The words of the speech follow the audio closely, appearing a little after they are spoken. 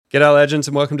G'day legends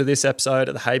and welcome to this episode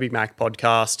of the Hey Big Mac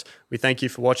podcast. We thank you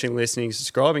for watching, listening,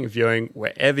 subscribing and viewing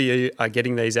wherever you are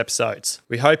getting these episodes.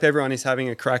 We hope everyone is having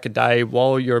a cracker day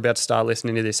while you're about to start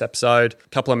listening to this episode. A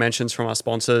couple of mentions from our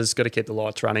sponsors, got to keep the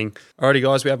lights running. Alrighty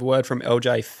guys, we have a word from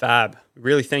LJ Fab. We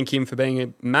really thank him for being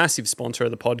a massive sponsor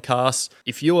of the podcast.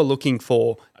 If you are looking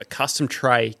for a custom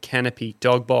tray, canopy,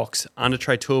 dog box, under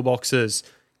tray toolboxes,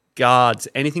 guards,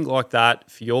 anything like that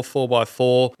for your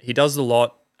 4x4, he does a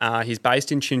lot. He's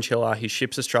based in Chinchilla. He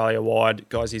ships Australia-wide.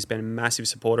 Guys, he's been a massive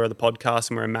supporter of the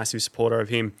podcast and we're a massive supporter of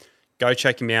him. Go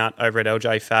check him out over at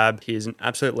LJ Fab. He is an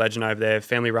absolute legend over there.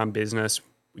 Family-run business.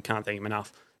 We can't thank him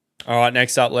enough. All right,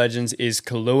 next up, legends, is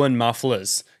Kaluan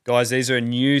Mufflers. Guys, these are a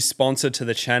new sponsor to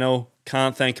the channel.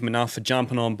 Can't thank them enough for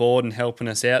jumping on board and helping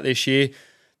us out this year.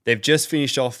 They've just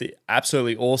finished off the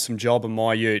absolutely awesome job of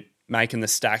my ute, making the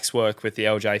stacks work with the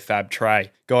LJ Fab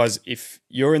tray. Guys, if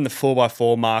you're in the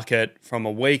 4x4 market, from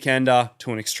a weekender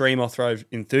to an extreme off-road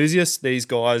enthusiast, these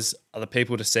guys are the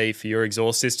people to see for your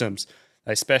exhaust systems.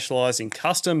 They specialise in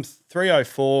custom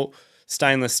 304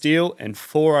 stainless steel and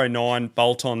 409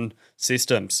 bolt-on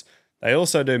systems. They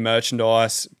also do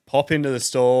merchandise. Pop into the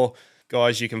store.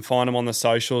 Guys, you can find them on the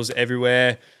socials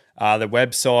everywhere. The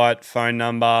website, phone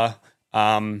number,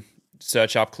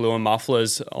 search up Kaluan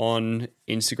Mufflers on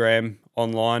Instagram,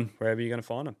 online, wherever you're going to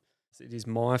find them. It is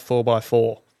my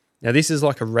 4x4. Now, this is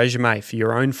like a resume for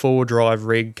your own four-wheel drive,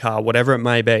 rig, car, whatever it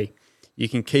may be. You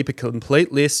can keep a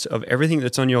complete list of everything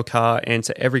that's on your car,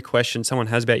 answer every question someone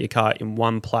has about your car in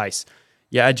one place.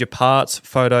 You add your parts,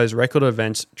 photos, record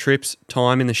events, trips,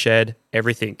 time in the shed,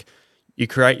 everything. You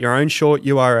create your own short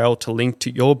URL to link to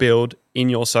your build in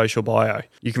your social bio.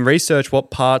 You can research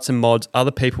what parts and mods other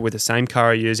people with the same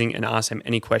car are using and ask them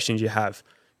any questions you have.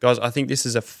 Guys, I think this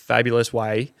is a fabulous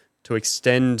way to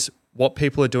extend what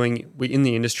people are doing in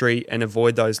the industry and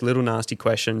avoid those little nasty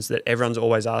questions that everyone's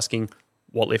always asking,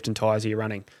 what lift and tyres are you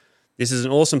running? This is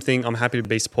an awesome thing I'm happy to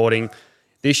be supporting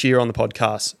this year on the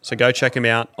podcast. So go check them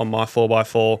out on my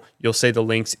 4x4. You'll see the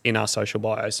links in our social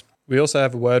bios. We also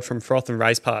have a word from Froth and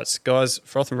Race Parts. Guys,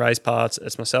 Froth and Race Parts,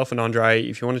 it's myself and Andre.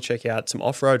 If you want to check out some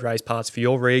off-road race parts for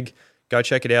your rig, go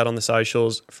check it out on the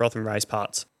socials, Froth and Race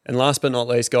Parts. And last but not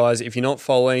least, guys, if you're not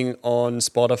following on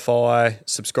Spotify,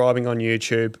 subscribing on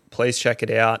YouTube, please check it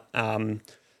out.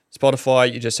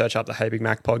 Spotify, you just search up the Hey Big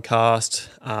Mac podcast.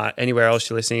 Anywhere else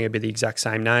you're listening, it'll be the exact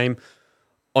same name.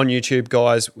 On YouTube,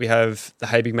 guys, we have the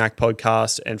Hey Big Mac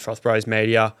podcast and Froth Bros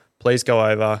Media. Please go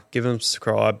over, give them a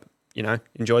subscribe.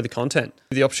 Enjoy the content.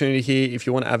 The opportunity here, if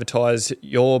you want to advertise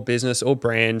your business or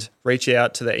brand, reach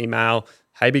out to the email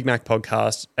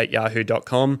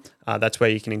heybigmacpodcast@yahoo.com. That's where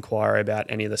you can inquire about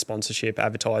any of the sponsorship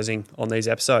advertising on these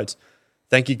episodes.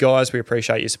 Thank you, guys. We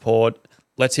appreciate your support.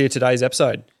 Let's hear today's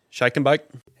episode. Shake and bake.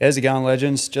 How's it going,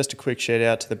 legends? Just a quick shout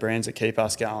out to the brands that keep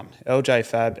us going. LJ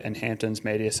Fab and Hamptons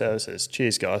Media Services.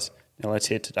 Cheers, guys. Now let's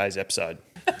hear today's episode.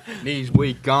 These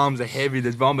weak arms are heavy.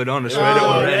 There's vomit on the sweater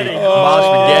already. Marsh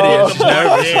spaghetti. She's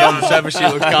nervous. She's on the surface. She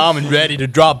looks calm and ready to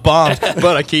drop bombs.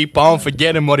 But I keep on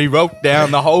forgetting what he wrote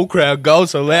down. The whole crowd goes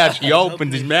so loud. She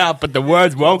opens his mouth, but the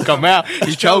words won't come out.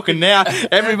 He's choking now.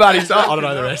 Everybody's... I don't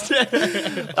know the rest. That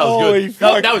was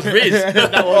good. That was Riz.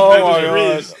 That was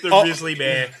Riz. The Rizzly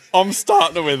Bear. I'm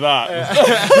starting with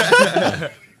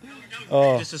that.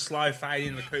 Just a slow fade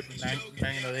in the coop and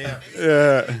banging it out.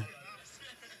 Yeah.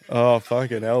 Oh,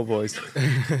 fucking hell, boys.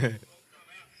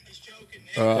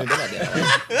 All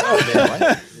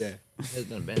right. Yeah. It's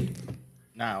not a bend.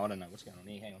 No, I don't know what's going on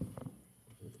here. Hang on.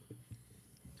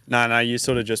 No, you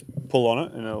sort of just pull on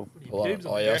it and it'll... Oh,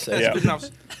 yeah, I see. Yeah. Good enough.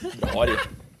 No idea.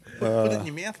 Put it in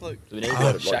your mouth, Luke. Do we need to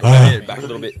go to back a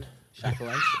little bit?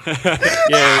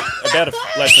 Yeah, about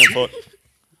less than a foot.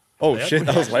 Oh, shit,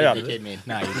 that was loud. You kidding me?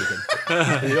 No, you're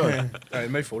kidding.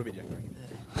 Move forward a bit, Jack.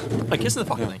 I kiss the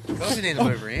fucking thing. Guys, you need to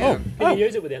move around. Can you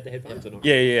use it without the headphones or not?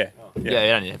 Yeah. Yeah, you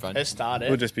don't need headphones. Let's start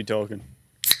We'll it. just be talking.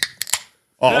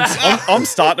 Oh, I'm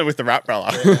starting it with the rap,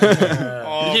 brother. You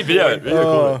keep video it.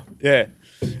 Oh, yeah,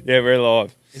 we're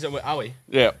live. Is it? Are we?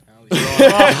 Yeah. We're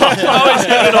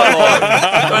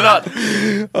not.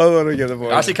 I want to get the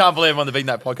voice. I actually can't believe I'm on the Big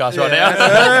Nat podcast right now.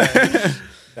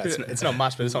 It's not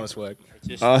much, but it's honest work.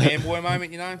 Just Oh. a fanboy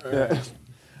moment, you know? Yeah.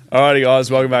 Alrighty, guys,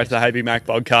 welcome back to the Hey Big Mac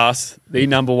podcast, the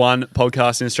number one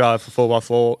podcast in Australia for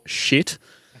 4x4 shit.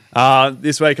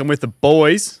 This week I'm with the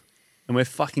boys, and we're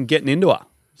fucking getting into it.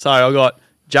 So I got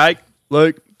Jake,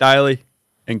 Luke, Daly,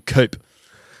 and Coop.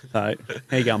 So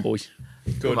how you going, boys?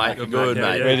 Good, mate. Good,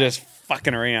 mate. We're just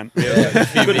fucking around.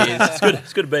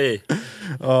 It's good to be here.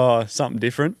 Oh, something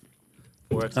different.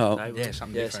 Oh. Yeah,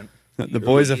 something different. The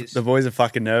boys are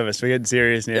fucking nervous. We're getting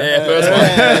serious now. Yeah, first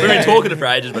one. We've been talking for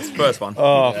ages, but it's the first one.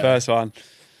 Oh, first one.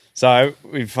 So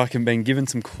we've fucking been given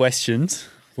some questions,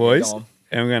 boys, Go on.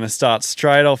 and we're going to start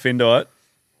straight off into it.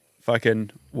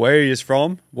 Fucking, where are you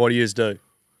from? What do you do?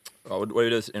 Right, what do we do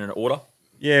this in an order?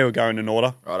 Yeah, we're going in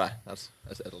order. Righto,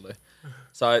 that'll do.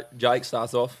 So Jake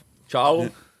starts off. Charles,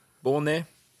 born there,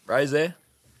 raised there,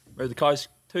 moved to the coast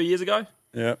 2 years ago.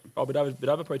 Yeah. Probably a bit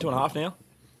over, probably 2.5 now.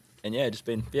 And yeah, just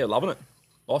been loving it.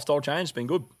 Lifestyle change, been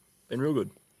good, been real good.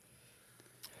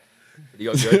 What do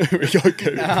you got, good? We got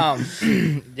good.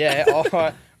 Yeah,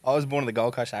 I was born on the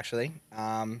Gold Coast actually.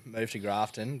 Moved to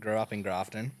Grafton, grew up in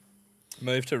Grafton.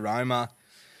 Moved to Roma.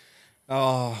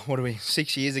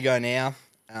 6 years ago now.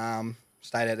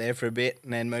 Stayed out there for a bit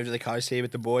and then moved to the coast here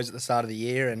with the boys at the start of the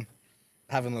year and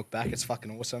haven't looked back. It's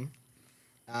fucking awesome.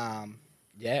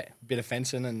 Bit of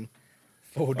fencing and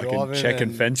full Fucking driving. checking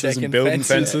and fences and checking building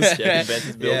fences. Checking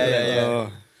fences, building Yeah.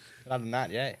 Oh. But other than that,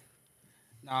 yeah.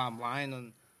 Nah, I'm Lane,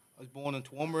 and I was born in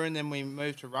Toowoomba, and then we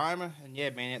moved to Roma, and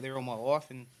yeah, been out there all my life,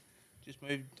 and just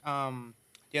moved down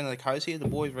to the coast here, the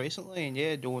boys recently, and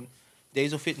yeah, doing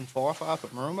diesel fit and firefighter up at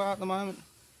Mooroomba at the moment.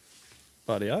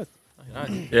 Bloody oath.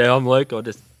 Yeah, I'm Luke. I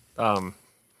just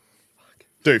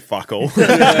Do fuck all. Pick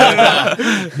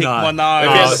my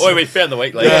nose. We found the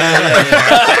week league.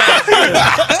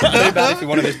 Too bad if you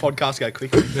wanted this podcast to go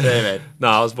quickly. Yeah, man. no,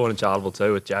 I was born in Charleville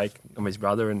too with Jake. I'm his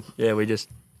brother, and yeah, we just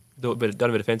done a bit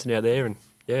of fencing out there, and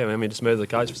yeah, we just moved to the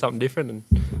coast for something different and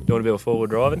doing a bit of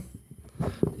forward driving.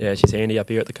 Yeah, she's handy up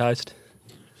here at the coast.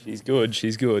 She's good.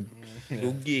 She's good.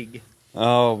 Good gig.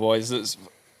 Oh, boys.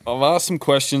 I've asked some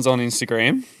questions on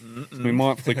Instagram. We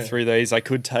might flick through these. They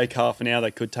could take half an hour.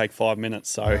 They could take 5 minutes.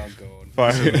 So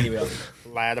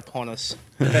Lad upon us.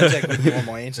 Depends how good you want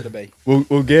my answer to be.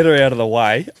 we'll get her out of the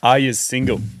way. Are you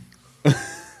single?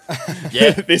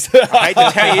 Yeah. This, I hate to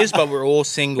tell you this, but we're all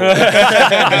single.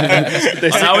 I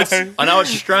know it's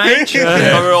strange, but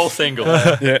we're all single.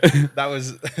 That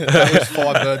was 5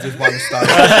 birds with one stone.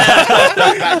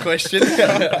 that question.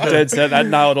 Dead set. That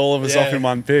nailed all of us off in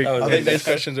one pick. I think these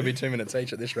questions will be 2 minutes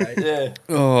each at this rate. Yeah.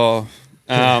 Oh,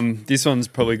 this one's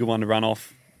probably a good one to run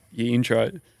off your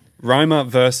intro. Roma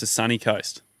versus Sunny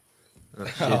Coast.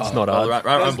 It's not Oh, hard.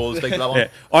 run ball to speak to that one. Yeah,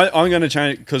 I'm going to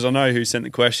change it because I know who sent the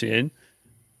question in.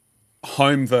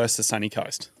 Home versus Sunny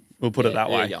Coast. We'll put it that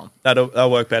Yeah, way. go on.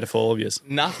 That'll work better for all of you.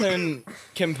 Nothing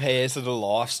compares to the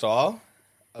lifestyle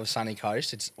of Sunny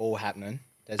Coast. It's all happening.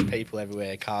 There's people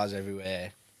everywhere, cars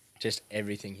everywhere, just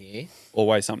everything here.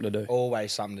 Always something to do.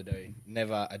 Always something to do.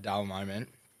 Never a dull moment.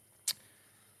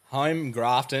 Home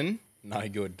Grafton, no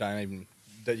good. Don't even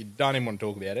want to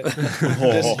talk about it.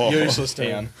 Just useless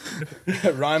town.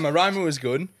 Roma was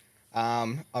good.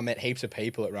 I met heaps of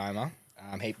people at Roma.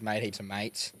 Made heaps of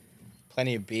mates.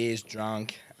 Plenty of beers,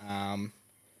 drunk.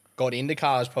 Got into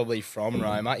cars probably from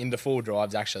Roma, into full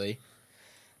drives actually.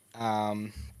 But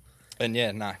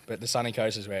the Sunny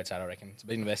Coast is where it's at, I reckon. It's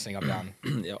been the best thing I've done.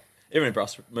 Yeah. Even for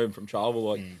us moving from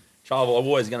Charleville, Charleville, I'm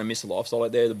always going to miss the lifestyle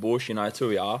out there, the bush, it's who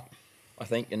we are, I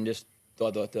think, and just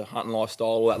the hunting lifestyle,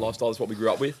 all that lifestyle is what we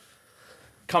grew up with.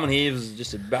 Coming here was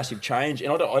just a massive change,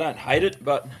 and I don't hate it,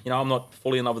 but I'm not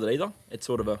fully in love with it either. It's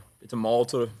it's a mild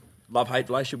sort of love-hate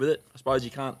relationship with it. I suppose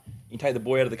you can take the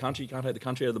boy out of the country, you can't take the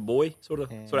country out of the boy sort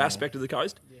of aspect of the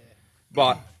coast. Yeah.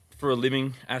 But for a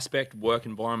living aspect, work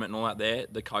environment and all that there,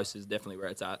 the coast is definitely where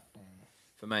it's at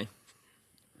for me.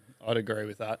 I'd agree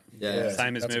with that. Yeah.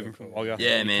 Same as moving from Wagga.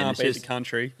 Yeah, you man, can't it's beat just- the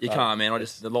country. You can't, man.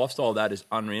 The lifestyle of that is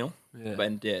unreal. Yeah.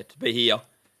 And to be here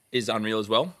is unreal as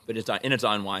well, but it's in its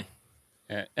own way.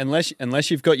 Yeah.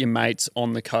 Unless you've got your mates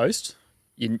on the coast,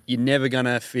 you're never going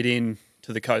to fit in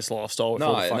to the coast lifestyle with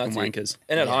all the fucking that's it. wankers.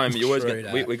 And at home, you always true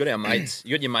get, we got our mates.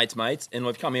 You got your mates, and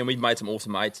we've come in. We've made some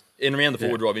awesome mates, and around the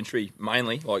forward drive entry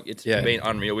mainly. Like it's been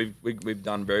unreal. We've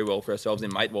done very well for ourselves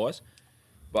in mate wise.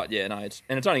 But yeah, it's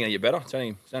only going to get better. It's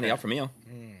only up from here.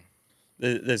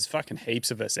 There's fucking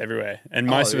heaps of us everywhere, and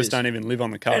most of there us is. don't even live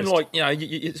on the coast. And like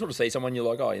you sort of see someone, you're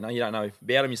like, oh, you don't know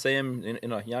about them. You see them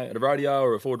in at a rodeo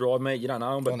or a forward drive meet. You don't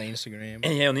know them, but On the Instagram. and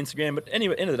on Instagram. But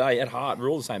anyway, end of the day, at heart, we're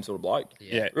all the same sort of bloke.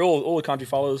 Yeah. We're all the country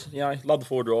followers. Love the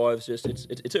forward drives. Just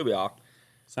it's who we are.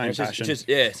 Same It's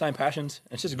passion. same passions.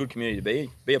 It's just a good community to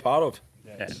be a part of.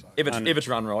 Yeah. If it's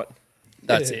run right.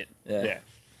 That's it. Yeah.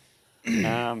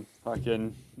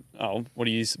 Fucking. Oh, what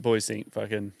do you boys think?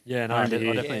 Fucking. Yeah, no, home I to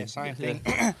here. definitely. Yeah, same thing.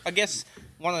 I guess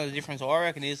one of the differences I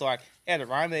reckon is like out at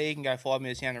Rome there you can go 5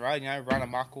 minutes down the road, run a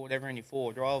muck or whatever in your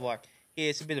forward drive. Like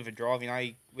it's a bit of a drive,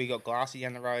 we got Glassy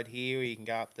down the road here, or you can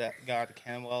go up to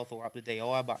Canberwell or up to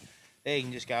DI, but there you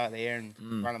can just go out there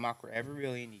and run amok wherever,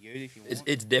 really, in your ute if you want.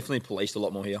 It's definitely policed a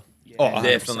lot more here. Yeah. Oh,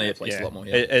 Definitely 100%, policed yeah. a lot more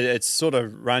here. It's sort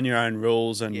of run your own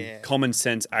rules and Yeah. common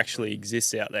sense actually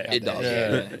exists out there. It does.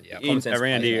 Yeah. In- Common sense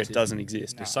around plays here, massive. it doesn't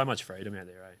exist. There's so much freedom out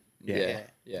there, eh?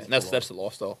 Yeah. And that's the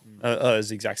lifestyle. It's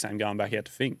the exact same going back out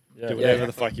to Fink. Yeah. Do whatever Yeah.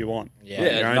 the fuck you want.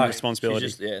 Yeah. Your own no, responsibility.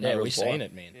 she's just- no Yeah, real we've fire. seen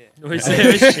it, man. We see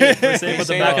what the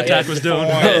Seen back it, attack yeah. was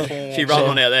doing. She run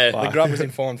on out there. The grub was in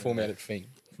fine form out at Fink.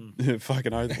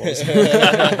 Fucking oath was.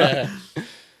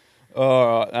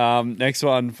 All right. Next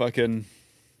one. Fucking.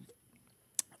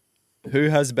 Who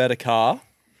has a better car?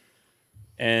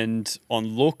 And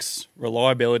on looks,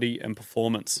 reliability, and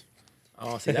performance.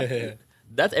 Oh, see that?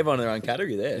 That's everyone in their own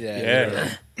category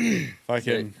there. Yeah.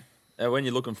 Fucking. When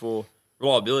you're looking for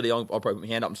reliability, I'll probably put my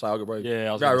hand up and say I'll go, bro. Yeah,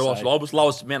 I was very gonna say. reliable.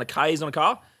 Lowest amount of Ks on a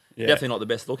car. Yeah. Definitely not the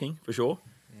best looking, for sure.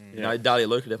 You know, Dahlia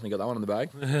Luke definitely got that one in the bag.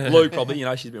 Luke probably, you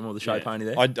know, she's a bit more of the show pony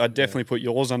there. I'd definitely put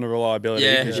yours under reliability.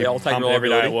 Yeah, 'cause yeah, you I'll take pump it every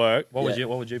day at reliability. work.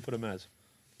 What would you put him as?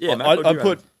 Yeah, Matt, I'd, what do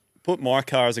I'd you put my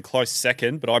car as a close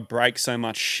second, but I break so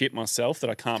much shit myself that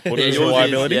I can't put reckon? it as yours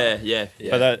is- reliability. Yeah.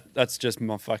 But that's just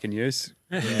my fucking use.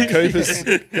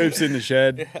 Coop's in the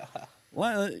shed.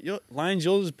 Lane's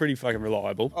yours is pretty fucking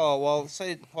reliable. Oh, well,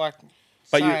 see, like...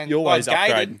 But saying, you're always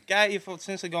gated, if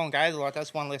since they're going gated, like,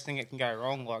 that's one less thing that can go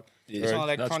wrong. Like, it's not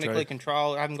True. electronically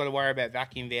controlled. I haven't got to worry about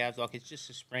vacuum valves. Like, it's just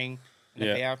a spring and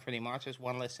Yeah. a valve, pretty much. That's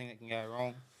one less thing that can go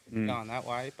wrong going that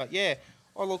way. But, yeah,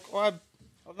 I've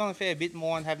done a fair bit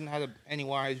more and haven't had any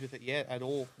worries with it yet at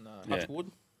all. Touch Yeah.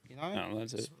 wood, you know? No,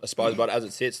 that's it. I suppose, but as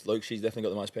it sits, Luke, she's definitely got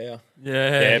the most power.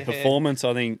 Yeah, performance,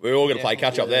 I think. We're all going to play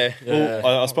catch up there.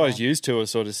 Well, I suppose you two are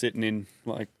sort of sitting in,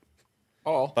 like,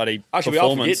 Oh, buddy, actually,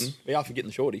 performance. we are forgetting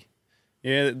the shorty.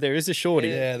 Yeah, there is a shorty.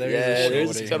 Yeah, there is Yeah, a there is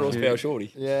a shorty. 600 horsepower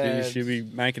shorty. Yeah, She'll be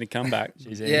making a comeback.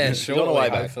 yeah, on the shortly, way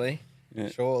back. hopefully. Yeah.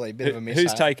 Shortly, bit of a mishap.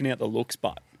 Who's taking out the looks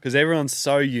butt? Because everyone's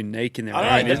so unique in their I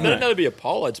own, don't know. isn't it? That'd be a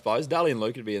poll, I suppose. Dally and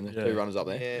Luke would be in the two runners up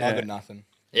there. Yeah. I got nothing.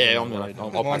 Yeah, I'm going to.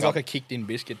 I'll Mine's pack like up. a kicked-in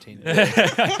biscuit tin.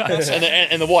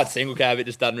 And the white single cab, it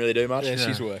just doesn't really do much. Yeah,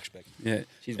 she's work spec. Yeah.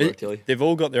 She's worked, Tilly. They've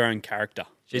all got their own character.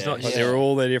 She's not. Like they're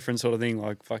all their different sort of thing,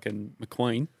 like fucking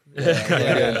McQueen.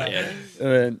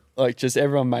 Yeah. Like just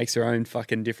everyone makes their own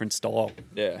fucking different style.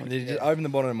 Yeah. You just open the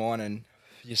bottom of mine and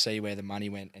you see where the money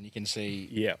went, and you can see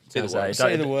Yeah. See the work.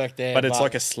 see the work there. But it's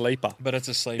like a sleeper. but it's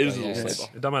a sleeper. It is a little yeah.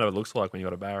 sleeper. It don't matter what it looks like when you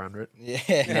got a bar under it. Yeah,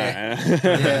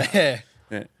 Yeah.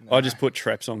 yeah. I just put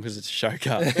Treps on because it's a show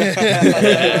car.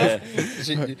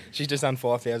 She's just done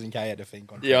 5,000k at the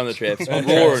Fink on. Yeah, on the traps.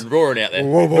 roaring out there.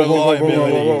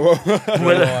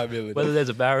 Reliability. Whether there's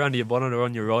a bar under your bonnet or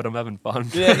on your rod, I'm having fun.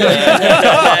 Yeah,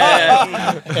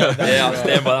 I'll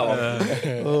stand by that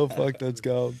one. Oh fuck, that's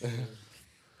gold.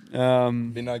 Be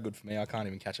no good for me. I can't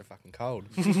even catch a fucking cold,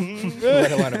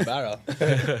 let alone a barra.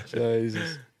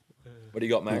 Jesus. What do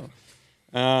you got, Mac?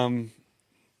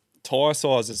 Tyre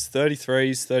size, it's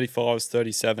 33s, 35s,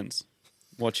 37s.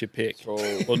 What's your pick?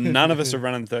 Well, none of us are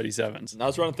running 37s. No,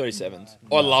 it's running 37s.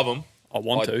 I love them. I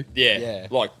want to. Yeah, Yeah.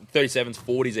 like 37s,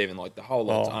 40s even. Like the whole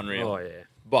lot's unreal. Oh yeah.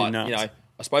 But, Nuts. you know,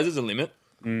 I suppose there's a limit.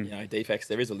 You know, defects,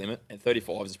 there is a limit. And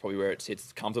 35s is probably where it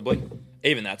sits comfortably.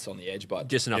 Even that's on the edge, but...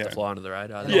 Just enough Yeah. to fly under the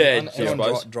radar. Yeah, And I on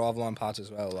suppose. driveline parts as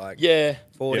well, like Yeah.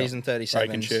 40s Yeah. and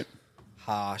Breaking 37s. shit.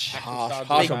 Harsh. Harsh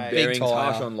Big- on big bearings, tyre.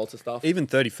 harsh on lots of stuff. Even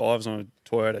 35s on a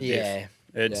Toyota diff. Yeah.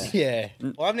 It's Yeah.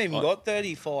 Well, I haven't even got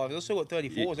 35. I've still got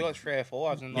 34s. I've got 3 or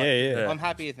 5s. And like, Yeah. I'm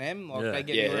happy with them. Like, Yeah. they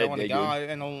get Yeah, me where I want to they're go, good.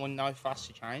 and I'm in no fuss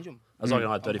to change them. I was like,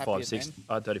 I had I'm happy 35 with 6. them.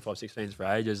 I had 35 16s for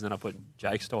ages, and then I put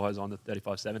Jake's tyres on the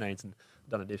 35 17s and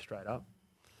done a diff straight up.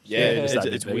 Yeah, it's that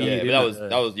weird. big, yeah, isn't but it?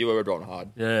 that was you were driving hard.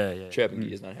 Yeah, yeah. Chirping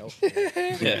gears don't help.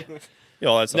 Yeah.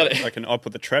 Yeah, that's No, like, I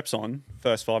put the traps on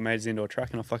first 5 metres into a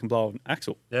track and I fucking blow an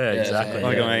axle. Yeah, exactly. yeah,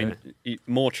 Like yeah, I mean,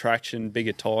 more traction,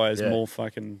 bigger tyres, Yeah. more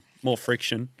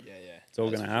friction. Yeah. It's all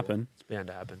That's going to for happen. It's bound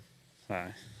to happen. So,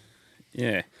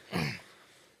 yeah.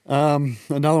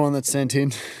 Another one that's sent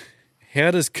in.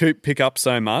 How does Coop pick up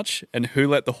so much, and who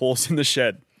let the horse in the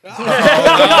shed? That's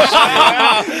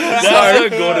so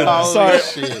good.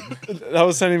 That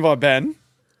was sent in by Ben.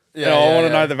 Yeah, and I want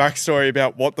to yeah. know the backstory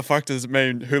about what the fuck does it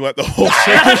mean? Who let the horse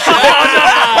in?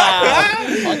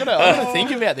 I'm gonna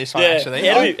think about this one Yeah. actually.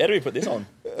 How do we put this on?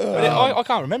 I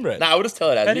can't remember it. Nah, we'll just tell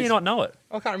it as How it do you is. not know it?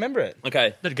 I can't remember it.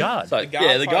 Okay. The guard. So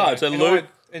yeah, the guard. So Luke.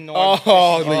 Oh,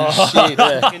 holy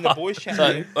shit. In the boys' chat. So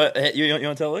you want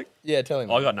to tell Luke? Yeah, tell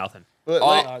him. I got nothing.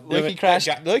 Lukey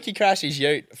crashed his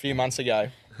ute a few months ago.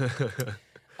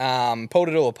 Pulled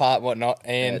it all apart, whatnot,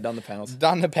 and Yeah, done the panels.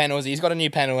 Done the panels. He's got a new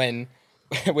panel in.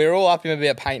 We were all up him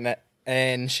about painting it,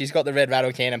 and she's got the red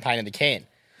rattle can and painted the can.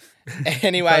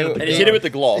 Anyway, And he's hit it with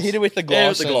the gloss. Hit it with the gloss. Yeah,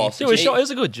 with the and- gloss. It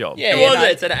was a good job. Yeah, It was, no,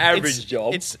 it's an average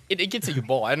job. It gets a good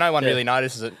ball. And no one really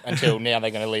notices it until now they're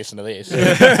going to listen to this.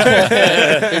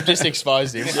 They've just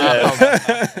exposed him.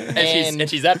 And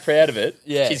she's that proud of it.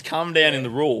 Yeah. She's come down in the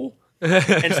rule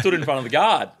and stood in front of the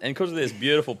guard. And because of this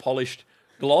beautiful polished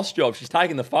gloss job, she's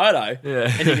taken the photo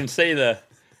and you can see the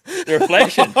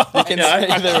reflection. You can see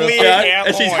the reflection.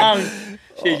 And she's hung,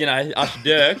 Usher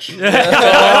Dirk.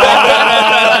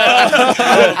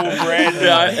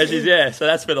 And she's, so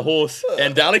that's where the horse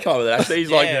and Daly come with it. Actually,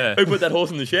 he's like, who put that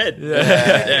horse in the shed?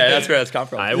 Yeah, that's where it's come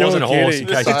from. It wasn't a horse, in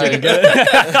kidding. case you didn't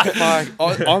get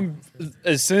it. I'm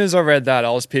as soon as I read that, I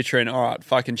was picturing, all right,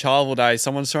 fucking Charlevoix Day,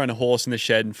 someone's throwing a horse in the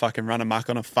shed and fucking run amok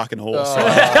on a fucking horse. No.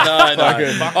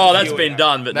 Oh, that's been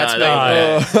done, but That's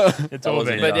It's all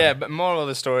been But done. yeah, but moral of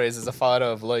the story is there's a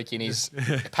photo of Luke in his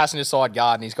passenger side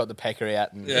guard and he's got the pecker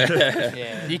out. And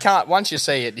you can't, once you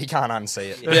see it, you can't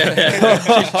unsee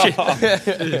it.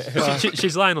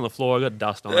 She's laying on the floor. I got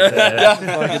dust on it. Yeah.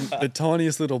 Fucking the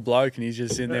tiniest little bloke, and he's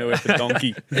just in there with the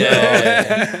donkey.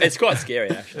 It's quite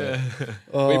scary, actually.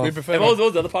 We prefer And what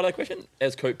was the other part of that question?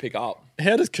 As Coop pick up?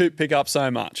 How does Coop pick up so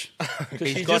much?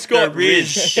 He's just got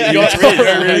Riz. He's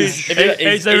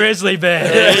He's the Risley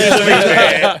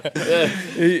Bear.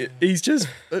 He's just,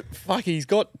 he's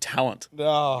got talent.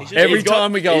 Oh. Every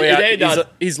time we go out, does.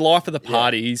 he's life of the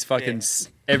party. He's fucking,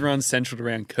 everyone's centered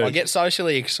around Coop. I get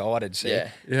socially excited, see? Yeah.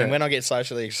 And when I get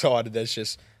socially excited, there's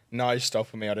just no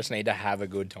stopping me. I just need to have a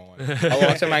good time. I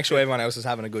like to make sure everyone else is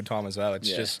having a good time as well.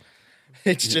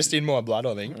 It's just in my blood,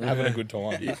 I think, having a a good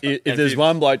time. If there's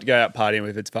one bloke to go out partying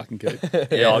with, it's fucking Coop.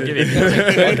 Yeah, I'll give him.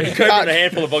 Coop and a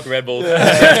handful of vodka Red Bulls.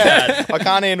 I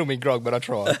can't handle me grog, but I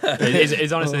try.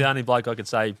 He's honestly the only bloke I could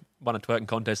say won a twerking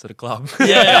contest at a club. Against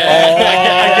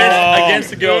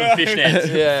the girl in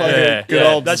fishnets. Yeah, Good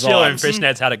old that Sheila in designs.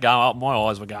 fishnets had it go up. My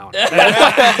eyes were going. It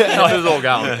was all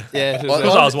going. Yeah,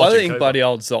 Because I was watching think Cooper. bloody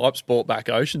old Zipes bought back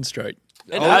Ocean Street.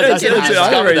 I think it has.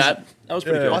 Discovered that. That was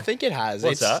pretty cool. I think it has.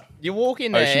 What's that? You walk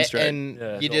in Ocean there Street. and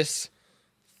Yeah. you just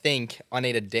think, I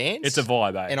need a dance. It's a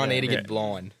vibe, eh? And I need to Yeah. get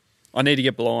blind. I need to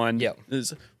get blind. Yep.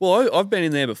 I've been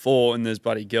in there before, and there's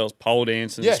bloody girls pole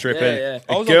dancing, Yeah, stripping. yeah.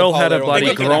 I A was on girl the pole had a there all bloody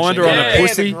weekend, grinder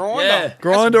actually. on a pussy. Yeah.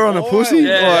 Grinder on a pussy.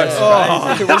 Yeah.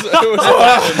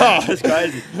 Like, That's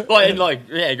crazy. Great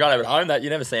over at home. That you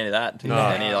never see any of that.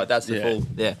 That's the full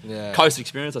Yeah. coast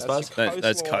experience, I suppose.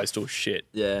 that's coastal shit.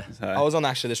 Yeah. I was on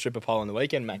actually the stripper pole on the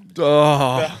weekend, Mac.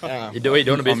 Oh, You doing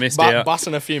a I bit missed out.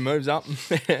 Busting a few moves up.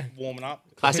 Warming up.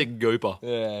 classic gooper.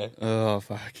 Yeah. Oh,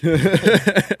 fuck.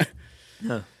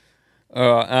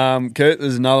 All right, Kurt,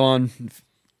 there's another one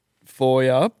for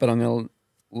you, but I'm going to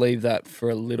leave that for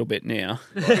a little bit now.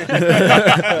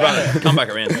 Come back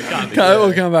around.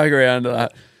 We'll come back around to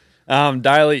that.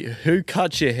 Daly, who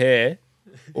cuts your hair,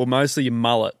 or mostly your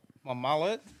mullet? My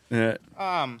mullet. Yeah.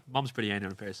 Mum's pretty handy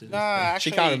on a pair of scissors. No,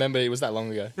 actually, She can't remember it was that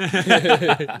long ago.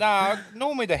 No,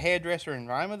 normally the hairdresser in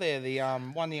Roma there, the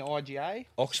one near IGA,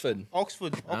 Oxford.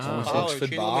 Oxford Barber. Oxford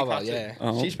she normally Barber, cuts it. yeah.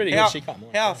 Oh. She's pretty How, good. She cut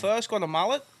mine. how I first got a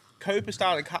mullet, Cooper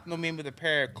started cutting them in with a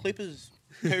pair of clippers.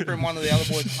 Cooper and one of the other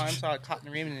boys at home started cutting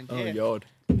them in, and yeah. God.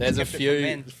 There's a kept it for few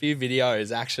men.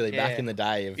 videos actually back Yeah. in the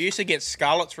day of You used to get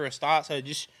scarlets for a start, so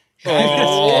just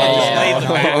yeah. leave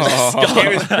the back.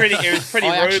 It was pretty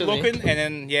I rude actually- looking,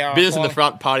 and then I Business in the finally-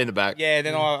 front, party in the back. Yeah,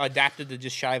 then I adapted to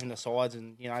just shaving the sides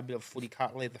and a bit of footy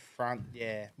cut, leave the front.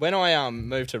 Yeah, when I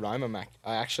moved to Roma, Mac,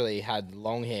 I actually had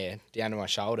long hair down to my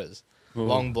shoulders.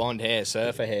 Long blonde hair,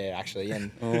 surfer hair actually,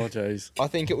 and Oh, jeez. I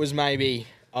think it was maybe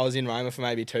I was in Roma for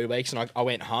maybe 2 weeks, and I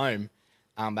went home,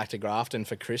 back to Grafton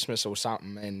for Christmas or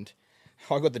something, and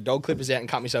I got the dog clippers out and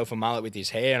cut myself a mullet with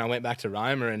his hair, and I went back to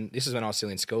Roma, and this is when I was still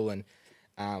in school, and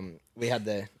we had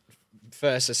the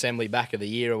first assembly back of the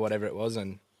year or whatever it was,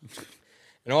 and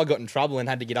I got in trouble and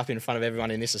had to get up in front of everyone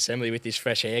in this assembly with this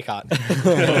fresh haircut.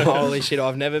 Holy shit,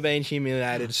 I've never been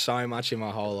humiliated so much in my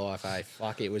whole life, eh?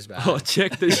 Fuck, it was bad. Oh,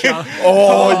 check the show.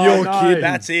 Oh, you're kidding.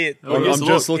 that's it. I'm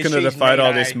just looking at a She's photo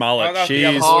of neat, this eh? mullet. I don't know if the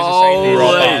other She's boys have seen this.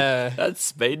 Holy. Yeah. That's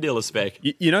speed dealer spec.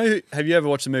 You know, have you ever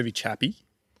watched the movie Chappie?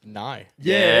 No.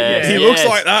 Yeah. He looks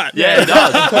like that. Yeah, he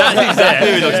does. That's exactly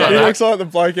who he looks like. He that. looks like the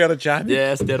bloke out of Chappie.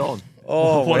 Yeah, it's dead on.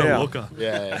 Oh, What wow. a looker.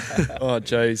 Yeah. Oh,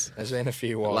 jeez. There's been a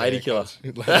few wild Lady haircuts.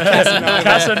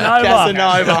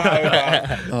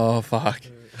 Casanova. Oh, fuck.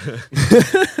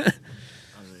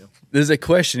 There's a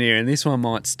question here, and this one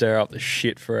might stir up the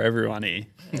shit for everyone here.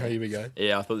 Oh, here we go.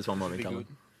 Yeah, I thought this one might be coming.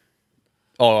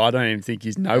 Oh, I don't even think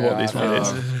you know what this one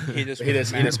is. Hit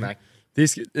us, Mac.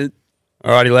 This.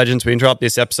 Alrighty, legends, we interrupt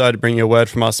this episode to bring you a word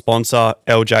from our sponsor,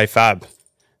 LJ Fab.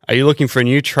 Are you looking for a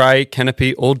new tray,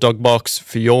 canopy, or dog box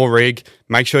for your rig?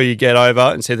 Make sure you get over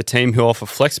and see the team who offer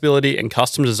flexibility and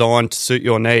custom design to suit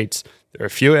your needs. They're a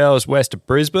few hours west of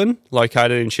Brisbane,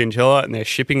 located in Chinchilla, and they're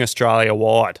shipping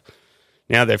Australia-wide.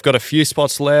 Now, they've got a few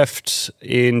spots left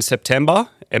in September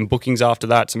and bookings after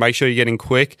that, so make sure you get in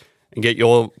quick and get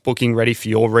your booking ready for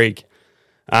your rig.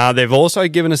 They've also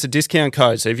given us a discount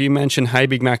code, so if you mention Hey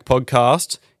Big Mac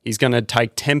Podcast, he's going to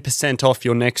take 10% off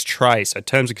your next tray. So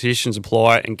terms and conditions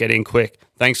apply and get in quick.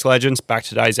 Thanks, legends. Back to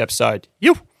today's episode.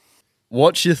 You.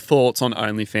 What's your thoughts on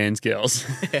OnlyFans girls?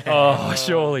 Oh,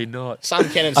 surely not. Some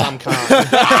can and some can't. I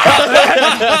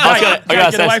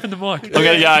gotta Get away from the mic. I'm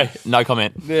gonna go. No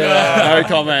comment. No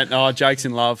comment. Oh, Jake's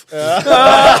in love. Weak,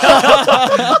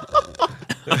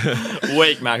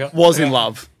 Macca. Was in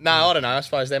love. No, I don't know. I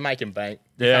suppose they're making bank.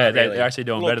 Yeah, Can't really. they're actually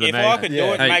doing Look, better if than me. I could do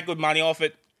it and Hey. make good money off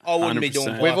it, I wouldn't be doing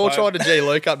 100%. it. We've all tried to G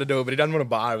Luke up to do it, but he doesn't want to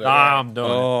buy it. I'm doing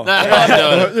it. Oh.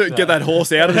 No, Get that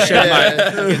horse out of the shed,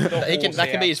 mate. That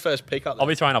can be his first pickup. I'll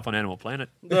be throwing up on Animal Planet.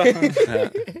 No,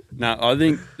 I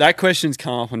think that question's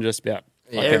come up on just about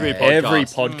Every every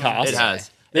podcast. podcast. It has.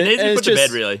 It needs to be It's put to bed,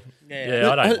 just- really. Yeah,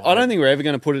 I don't think we're ever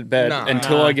going to put it to bed No.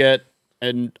 until I get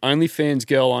an OnlyFans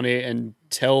girl on here and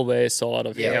tell their side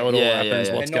of how it all Yeah, happens,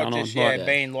 yeah. what's And not going on. just Like,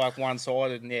 being like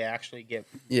one-sided and actually get.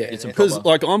 yeah, It's a because proper-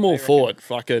 like I'm all for it,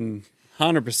 fucking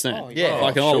 100%. Oh, yeah.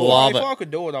 fucking I sure. love If it. I could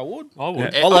do it, I would. I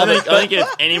would. I love it. I think if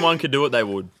anyone could do it, they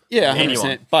would. Yeah, 100%.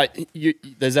 Anyone. But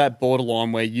there's that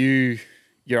borderline where you're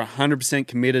 100%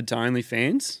 committed to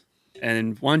OnlyFans,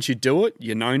 and once you do it,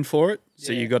 you're known for it,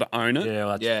 so you got to own it. Yeah, well,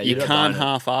 that's, Yeah, You got can't to own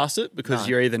it. half-ass it because No.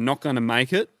 you're either not going to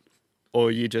make it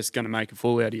or you're just going to make a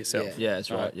fool out of yourself. Yeah,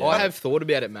 that's right. Yeah. I have thought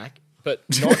about it, Mac, but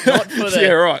not for the Yeah,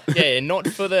 right. Yeah, not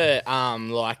for the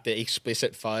like the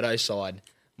explicit photo side.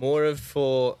 More of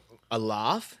for a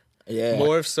laugh. Yeah.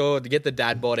 More of so to get the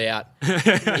dad bod out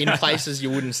in places you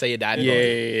wouldn't see a dad bod.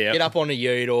 Yeah. Get up on a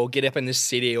ute or get up in the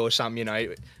city or something,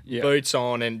 Yeah. boots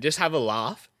on and just have a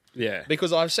laugh. Yeah.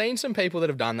 Because I've seen some people that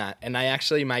have done that and they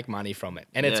actually make money from it.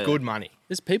 And it's Yeah. good money.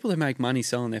 There's people that make money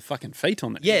selling their fucking feet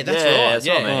on it. Yeah, that's Yeah, right. that's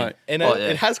what I mean. Right. And Oh, it, yeah.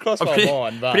 it has crossed my pretty,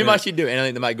 mind. But pretty much you do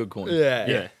anything to make good coin. Yeah.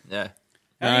 yeah. Yeah.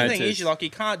 The No, only thing it's- is, like, you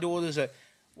can't do it as a.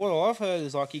 What I've heard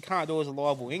is like you can't do it as a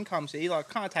liable income, so you like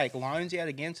can't take loans out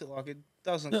against it. Like it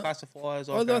doesn't classify as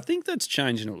like. I think that's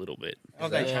changing a little bit.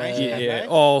 They changed it, Yeah. have they?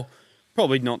 Oh,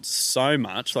 probably not so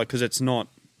much, like because it's not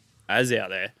as out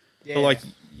there. Yeah. But like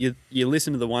you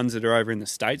listen to the ones that are over in the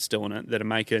States doing it that are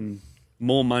making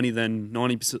more money than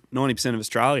 90% of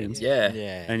Australians. Yeah.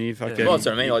 Yeah. And you fucking. Well, that's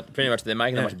what I mean. Like, pretty much they're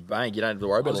making that much bank. You don't have to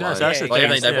worry about was the gonna loan. say, that's the Like, thing,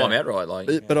 everything they buy yeah. them outright.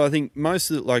 Like, But I think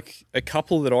most of the, like a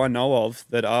couple that I know of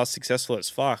that are successful as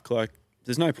fuck, like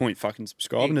there's no point fucking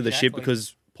subscribing to the shit Exactly.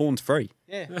 because porn's free.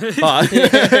 Yeah. But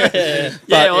yeah,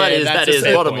 well, that is that's a that fair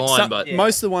is bottom point. line. some- But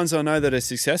most of the ones I know that are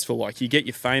successful, like you get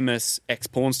your famous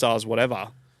ex-porn stars, whatever,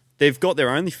 they've got their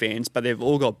OnlyFans, but they've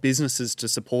all got businesses to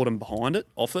support them behind it,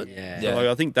 off it. Yeah. So, like,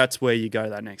 I think that's where you go to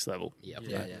that next level. Yep.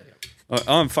 yeah.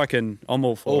 I'm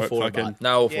all for All it. for it, fucking,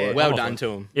 No, all for Yeah. it. Well done to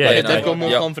them. Yeah, Like, no, they've got more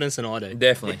yep. confidence than I do.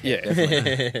 Definitely. yeah,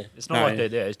 definitely. It's not No,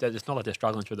 like yeah. it's not like they're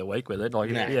struggling through the week with it. Like,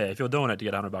 Nah. yeah, if you're doing it to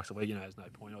get $100 a week, there's no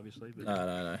point, obviously. But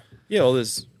No. Yeah, well,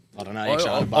 there's I don't know.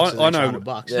 Extra $100 is I extra know-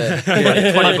 $100.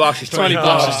 Yeah. 20 bucks is 20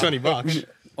 bucks is 20 bucks.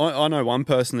 I know one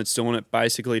person that's doing it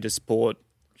basically to support.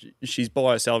 She's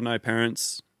by herself, no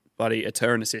parents, buddy. It's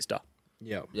her and a sister,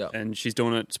 Yep. Yeah. and she's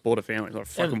doing it to support her family. Like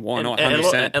fucking why and, not? And,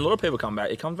 100%. and a lot of people come back.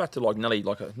 It comes back to like nearly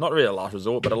like a, not really a last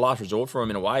resort, but a last resort for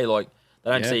them in a way. Like they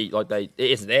don't Yeah. see like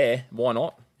it's there. Why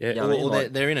not? Yeah. You know what I mean? Well,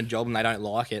 Like, they're in a job and they don't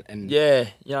like it. And yeah,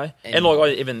 you know, And- and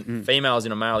like even females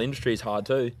in a male industry is hard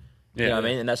too. You know what I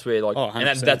mean? And that's where like, Oh, and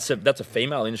 100%. that's a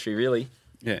female industry really.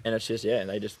 Yeah. And it's just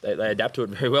they adapt to it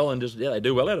very well and just they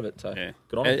do well out of it. So Yeah.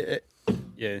 good on them.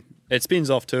 It spins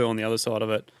off too on the other side of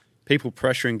it. People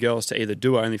pressuring girls to either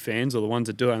do OnlyFans or the ones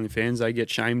that do OnlyFans, they get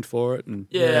shamed for it. And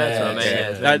That's what I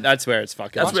mean. Yeah. that's where it's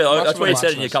fucking. That's where Much you more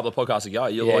said in a muchness. couple of podcasts ago.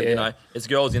 You're Yeah, like, yeah. you know, it's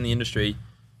girls in the industry.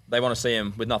 They want to see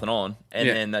them with nothing on, and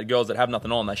Yeah. then the girls that have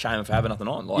nothing on, they shame them for having nothing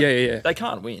on. Like, Yeah. They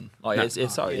can't win. Like No.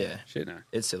 it's so Shit, no.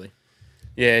 it's silly.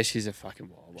 Yeah, she's a fucking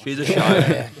wild one. She's a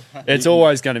show. It's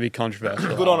always going to be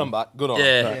controversial. good on them, but good on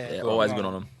them. yeah, always good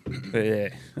on them. But yeah.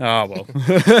 Oh well.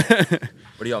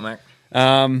 What do you got,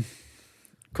 Mac?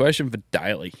 Question for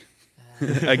Daly.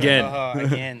 Again,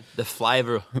 Again. The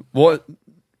flavour. what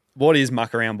is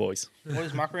muck around, boys? What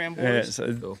is muck around, Yeah, boys?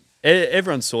 so Cool.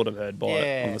 everyone's sort of heard by it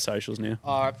Yeah. on the socials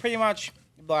now. Pretty much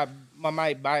like my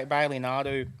mate Bailey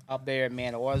Nardu up there at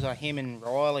Mount Isa, him and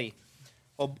Riley.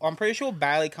 Well, I'm pretty sure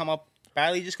Bailey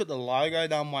just got the logo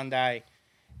done one day,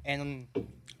 and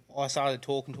I started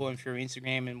talking to him through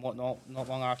Instagram and whatnot. Not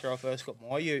long after I first got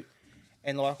my ute,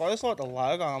 And like I just like the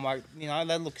logo. I'm like, you know,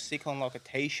 they look sick on like a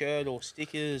T-shirt or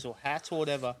stickers or hats or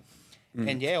whatever.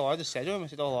 And yeah, I just said to him, I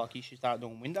said, oh, like you should start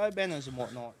doing window banners and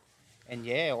whatnot. And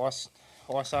yeah,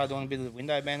 I started doing a bit of the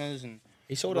window banners and.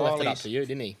 He sort of left it up to you,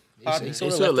 didn't he? Pardon? He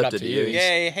sort of left it up to you.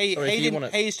 Yeah, Or if you wanna-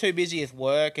 he's too busy with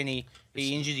work and he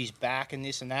injured his back and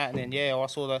this and that. And then, yeah, I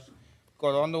sort of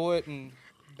got onto it and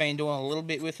been doing a little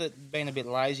bit with it. Been a bit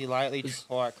lazy lately.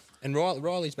 Like, And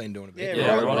Riley's been doing a bit.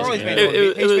 Yeah, Riley's been It,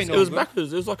 doing it, He's been was, doing it was good. back.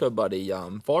 It was like a buddy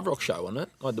Five Rock show, wasn't it?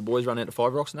 Like the boys run out to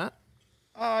Five Rocks and that.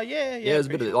 Yeah. Yeah, it was a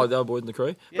bit of, like the other boys in the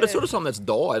crew. But it's Yeah. sort of something that's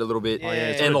died a little bit. Yeah. Oh, yeah,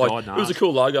 it's and sort of like died it was a now.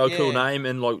 cool logo, Yeah. cool name,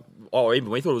 and like even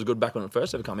we thought it was good back when it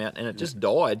first ever come out, and it just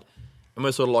died. And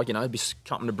we're sort of like, you know, be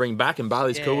something to bring back, and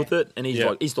Bailey's cool Yeah. with it, and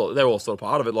he's thought they're all sort of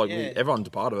part of it. Like Yeah. everyone's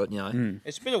a part of it, you know.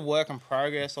 It's a bit of work in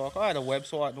progress. Like I had a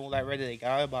website and all that ready to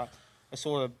go, but I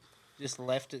sort of just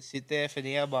left it sit there for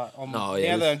now. But now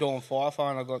that I'm doing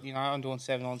Firephone, I'm doing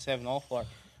 7 on 7 off. Like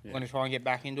I'm going to try and get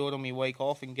back into it on my week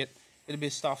off and get a bit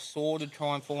of stuff sorted.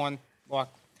 Try and find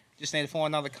just need to find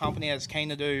another company that's keen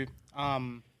to do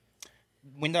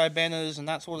window banners and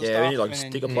that sort of stuff. Yeah, we need like and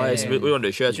then- sticker plates. We want to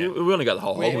do shirts. We want to go the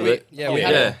whole hog with it. We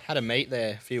had a meet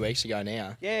there a few weeks ago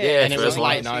now. Yeah, And it was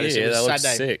late notice. Yeah, It was that looks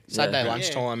Saturday, sick. Saturday Yeah.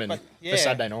 lunchtime and But, yeah. the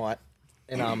Saturday night.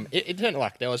 And it turned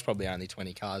like there was probably only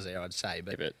 20 cars there, I'd say.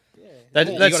 But But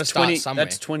You that's gotta start 20. somewhere.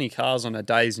 That's 20 cars on a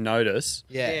day's notice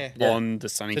yeah, on the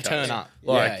sunny to coast. turn up.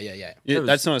 Like, Yeah. Yeah,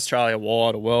 that's not Australia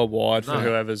wide or worldwide for No.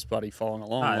 whoever's bloody following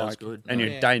along. No, that's like, good. And your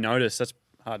Yeah. day notice, that's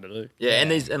hard to do. Yeah,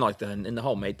 and the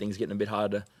whole meat thing's getting a bit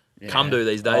hard to come to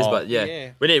these days. Oh. But yeah,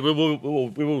 Yeah. we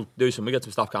will do some. We got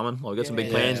some stuff coming. Like, we got some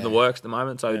big plans in the works at the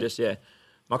moment. So just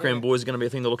Muck around boys are going to be a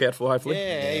thing to look out for. Hopefully.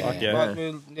 Yeah, yeah. Like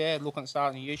we're looking at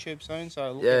starting YouTube soon.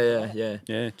 So look out Yeah. for that.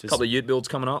 Yeah, A just couple of ute builds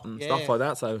coming up and stuff Yeah. like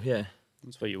that. So yeah,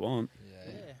 that's what you want.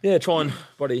 yeah. Try and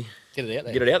buddy Get it out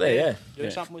there. get it out there. Yeah. Do Yeah.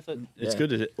 something with it. It's Yeah. good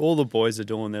that all the boys are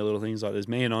doing their little things. Like there's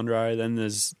me and Andre, then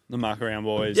there's the Muck Around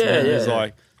boys. Yeah, then there's yeah.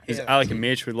 like there's Alec and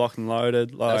Mitch with Lock and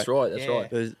Loaded. Like, That's right. That's Yeah.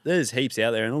 right. There's heaps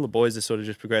out there, and all the boys are sort of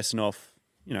just progressing off.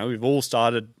 You know, we've all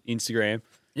started Instagram,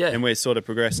 Yeah. and we're sort of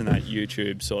progressing that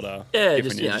YouTube sort of Yeah, different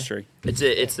just, you know, industry.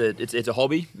 It's a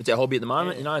hobby. It's our hobby at the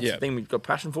moment. You know, it's Yeah. a thing we've got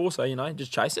passion for. So you know,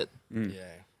 just chase it.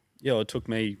 Yeah, it took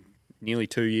me nearly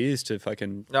 2 years to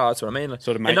fucking. No, that's what I mean. Sort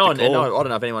of And make no the one, call. I don't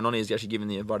know if anyone on here has actually given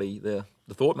the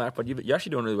thought, Mac, but you're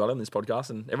actually doing really well in this podcast,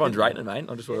 and everyone's rating it, mate.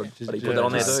 I just want to put that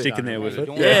on there just too. sticking there with it.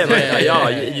 Yeah,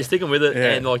 mate. You're sticking with it,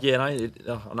 Yeah. and like, I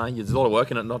know there's a lot of work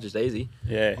in it, not just easy.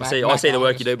 Yeah, I see the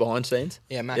work you do behind scenes.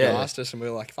 Yeah, Matt Yeah. asked us and we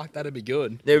were like, fuck, that'd be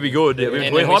good. That would be good. Yeah,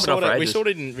 And we're then hyping it up for we ages. sort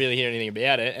of didn't really hear anything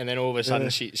about it, and then all of a sudden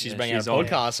she's bringing out she's a on.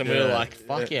 podcast, and we were like,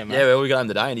 fuck yeah, man. Yeah, well, we got him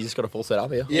today, and he's just got a full set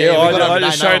up here. yeah. we got I over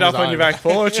just today, showed no up one on your was back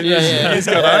porch, and Yeah. you just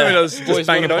got home, and I was just Boys,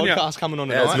 banging got a on you. podcast coming on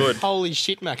Yeah, it's tonight. good. Holy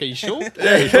shit, Mac, are you sure?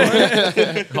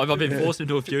 I've been forced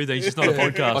into a few things. It's not a I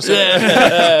podcast.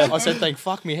 said, I said, thank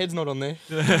fuck, my head's not on there.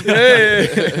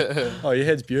 Oh, your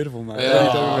head's beautiful, mate.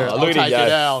 I'll look at take you it. go.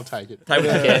 Yeah, I'll take it. Take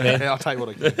what you can, man. Yeah, I'll take what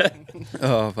I can.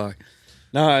 Oh fuck.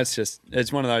 No,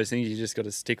 it's one of those things you just got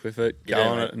to stick with it, go Yeah,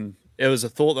 on mate. it, and it was a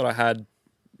thought that I had.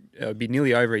 It would be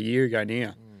nearly over a year ago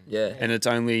now, Yeah, and it's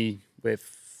only we're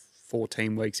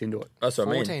 14 weeks into it. that's what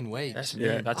I mean. 14 weeks.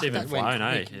 Yeah, That's even that went flown,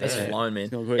 eh? quick. That's Yeah. flying, man.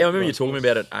 not Yeah, quick, I remember you but- talking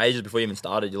about it ages before you even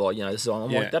started. You're like, this is on. I'm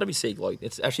Yeah. like, that'd be sick. Like,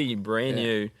 it's actually brand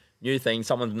new thing.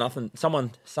 Something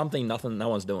no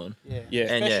one's doing. Yeah,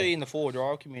 And, especially in the four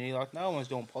drive community, like no one's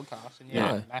doing podcasts, and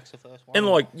No. Mac's the first one. And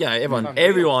like, Unreal.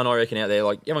 everyone I reckon out there,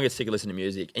 like everyone gets sick of listening to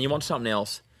music, and you want something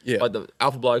else. Yeah. Like the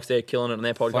Alpha Blokes, they're killing it on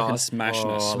their fucking podcast. smashing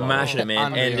it. Smashing it,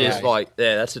 man, and Unreal, just eh? like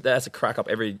that's a crack up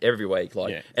every week.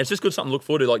 Like, Yeah. and it's just good something to look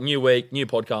forward to. Like new week, new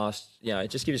podcast. You know, it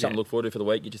just gives you something to look forward to for the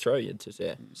week. You just throw you. It's just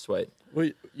sweet.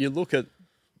 Well, you look at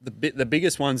the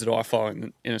biggest ones that I follow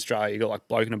in Australia. You got like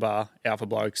Bloke in a Bar, Alpha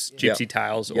Blokes, Gypsy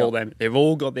Tales, all them. They've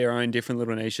all got their own different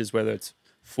little niches. Whether it's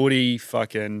footy,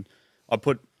 fucking. I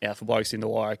put Alpha Blokes into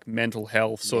like mental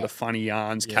health, sort of funny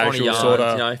yarns, Funny casual yarns, sort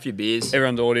of. you know, a few beers.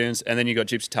 Everyone's audience, and then you got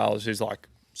Gypsy Tales, who's like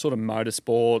sort of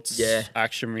motorsports, Yeah.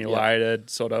 action related,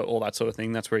 sort of all that sort of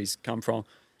thing. That's where he's come from.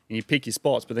 And you pick your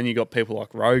spots, but then you got people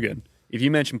like Rogan. If you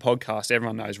mention podcast,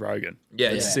 everyone knows Rogan.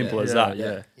 Yeah, It's yeah, simple as yeah, that.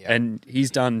 yeah. And he's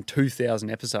done 2,000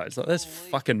 episodes. Like that's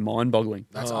fucking mind-boggling.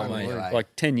 That's Oh, unreal, mate. eh?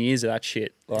 Like 10 years of that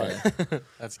shit. Like,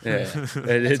 That's yeah, it's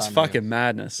unreal. fucking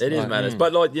madness. It is Like, madness.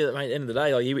 But like, yeah, mate, at the end of the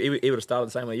day, like he would have started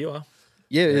the same way you are.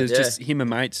 Yeah, it was Yeah. just him and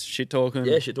mates shit talking.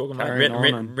 Yeah, shit talking, mate. carrying on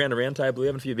and- Round a round table,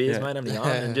 having a few beers, Yeah. mate, having a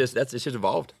yarn, and just it's just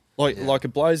evolved. Like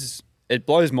it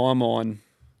blows my mind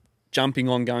jumping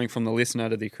on going from the listener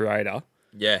to the creator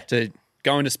Yeah. to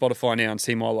going to Spotify now and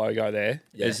see my logo there.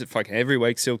 Yeah. Is fucking every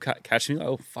week still catching me like,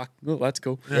 oh fuck, oh, that's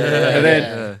cool. Yeah. And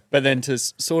then but then to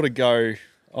sort of go,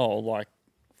 oh, like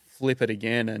flip it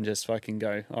again and just fucking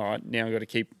go, all right, now I've got to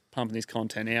keep pumping this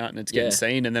content out and it's getting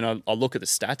seen. And then I look at the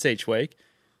stats each week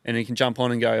and you can jump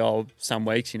on and go, oh, some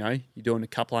weeks, you're doing a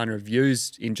couple hundred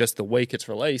views in just the week it's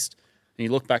released. And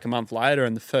you look back a month later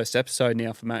and the first episode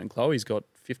now for Matt and Chloe's got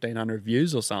 1,500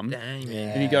 views or something. Dang.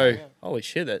 And you go, holy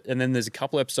shit. And then there's a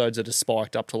couple episodes that are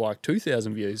spiked up to like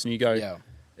 2,000 views. And you go,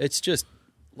 it's just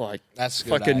like That's good,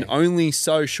 fucking only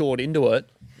so short into it.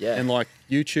 Yeah. And like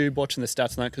YouTube, watching the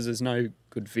stats on that because there's no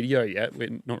good video yet.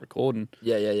 We're not recording.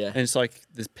 Yeah. And it's like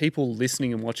there's people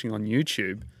listening and watching on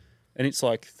YouTube and it's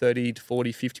like 30 to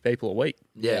 40, 50 people a week.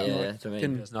 Yeah. That's what I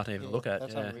mean. There's nothing even to look at.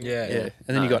 That's Yeah. unreal. Yeah.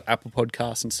 And then you got Apple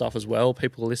Podcasts and stuff as well.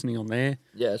 People are listening on there.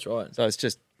 Yeah, that's right. So it's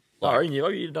just No,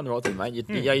 you've done the right thing, mate. You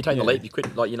take the leap. You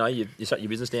quit, like you shut your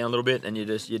business down a little bit, and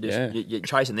you're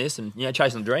chasing this and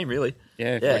chasing the dream, really.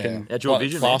 fucking That's your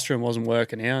vision. Classroom wasn't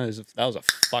working out. That was a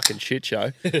fucking shit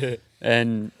show.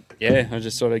 And I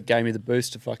just sort of gave me the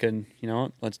boost to fucking, you know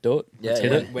what, let's do it. Let's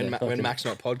hit it. When Mac's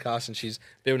not podcasting, she's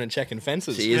building and checking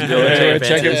fences. She is building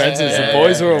Checking fences. The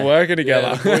boys were all working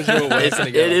together.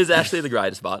 It is actually the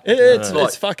greatest part.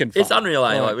 It's fucking fun. It's unreal,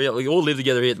 eh? Like, we all live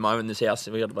together here at the moment in this house.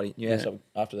 We got a buddy new house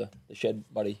after the shed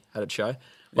buddy had its show.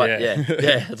 But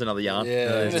yeah, that's another yarn.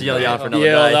 It's another yarn for another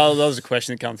day. that was a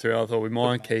question that come through. I thought we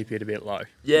might keep it a bit low.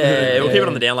 We'll keep it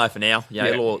on the down low for now.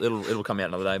 It'll come out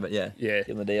another day. But give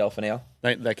them the DL for now.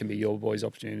 That can be your boys'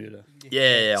 opportunity to.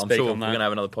 I'm speak sure on we're that. gonna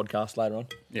have another podcast later on.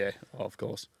 Yeah, of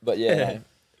course. But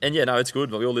it's good.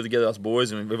 But we all live together, us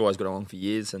boys, and we've always got along for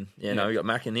years. And we got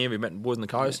Mac in here. We've met boys on the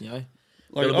coast.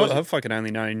 I've fucking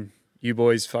only known you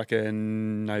boys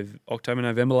fucking October,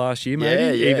 November last year,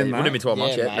 maybe. Even that. wouldn't have been 12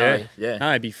 months yet. No,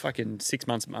 it'd be fucking 6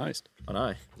 months at most. I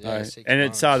know. And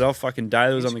it started off fucking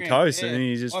Dale was on the coast, and then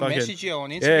he just I fucking. messaged you on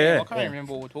Instagram. I can't Yeah.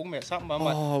 remember what we're talking about. Something. I'm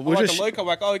like, we're just- Luke. I'm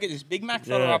like, oh, we get this Big Mac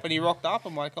fella up, and he rocked up.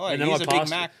 I'm like, oh, And then he's I a Big passed,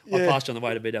 Mac. I passed you on the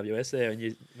way to BWS there, and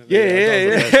you.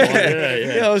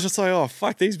 Yeah, I was just like, oh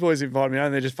fuck, these boys invited me out,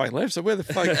 and they just fucking left. So where the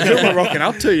fuck am I rocking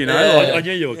up to? You know, I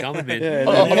knew you were coming, man.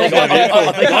 I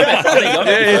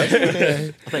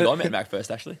think I met Mac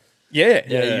first, actually. yeah.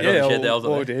 I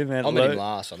walked in, man. I met him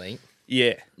last, I think.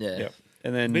 Yeah. Yeah.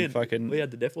 And then Man, fucking. we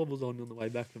had the Def Levels on the way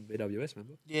back from BWS,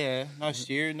 remember? Yeah, no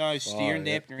steering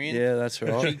dampener in. Yeah, that's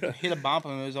right. She hit a bump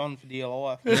and it was on for dear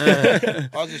life. I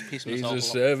was just pissing He's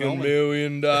myself. a off $7 filming.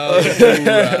 million.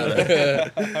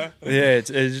 Yeah,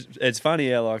 it's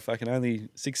funny how like fucking only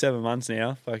 6-7 months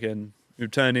now, fucking we've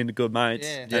turned into good mates.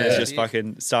 Yeah. And it's Yeah. just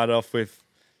fucking started off with,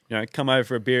 come over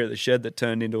for a beer at the shed that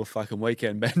turned into a fucking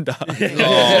weekend bender. Pretty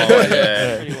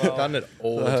well. Done it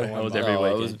all the time. That was every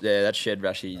weekend. That shed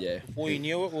rashy, Before you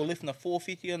knew it, we were lifting a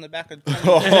 450 on the back of.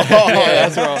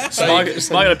 That's right.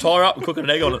 Smoking a tire up and cooking an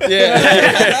egg on it.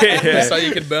 Yeah. So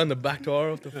you could burn the back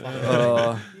tire off the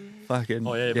fucking. Fucking.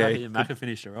 Oh, yeah, Macca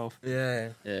finished her off. Yeah.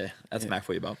 Yeah, that's Mac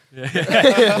for you, bub.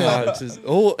 It's just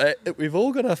we've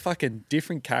all got a fucking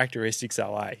different characteristics,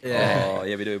 though, eh? Yeah. Oh,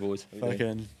 yeah, we do, boys. We do.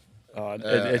 Fucking.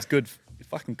 It's good.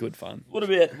 Fucking good fun. What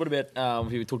about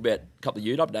if we talk about a couple of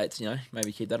youth updates,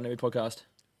 maybe keep that on every podcast.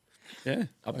 Yeah.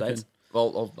 Updates.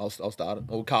 Well, I'll start it.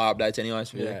 Or car updates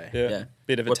anyways. Yeah.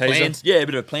 Bit of a What teaser. plans? Yeah, a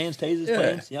bit of plans, teasers,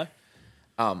 Yeah.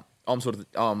 plans, I'm sort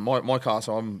of my car,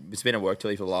 so it's been at work till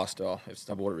for the last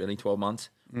I've bought it really 12 months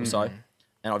or so,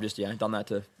 and I've just done that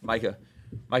to make a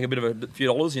bit of a few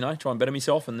dollars, try and better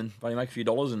myself, and then make a few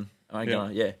dollars, and I'm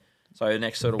gonna So the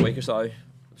next sort of week or so,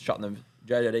 shutting the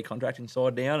JJD contracting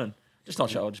side down, and just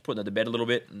putting it to bed a little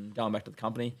bit, and going back to the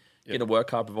company, get a work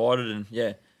car provided, and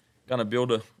gonna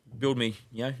build me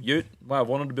ute way I've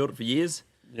wanted to build it for years.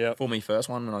 Yeah. For me first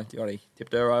one, and I already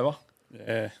tipped her over.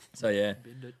 Yeah. So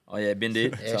binned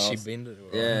it. Yeah, So I she was- binned it.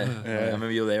 Right. I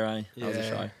remember you were there, eh? That was a Yeah.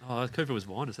 show. Oh, Cooper was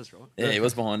behind us, that's right. Yeah, he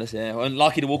was behind us. Yeah, and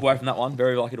lucky to walk away from that one.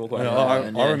 Very lucky to walk away from that one.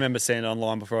 And, I remember seeing it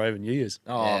online before I even knew yous.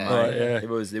 Oh Yeah. man, Right, yeah. it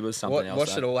was something else.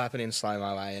 Watched that. it all happen in slow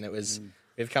mo, and it was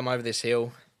we've come over this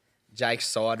hill. Jake's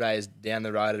sideways down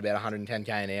the road at about 110k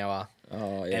an hour,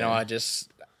 Oh yeah. and I just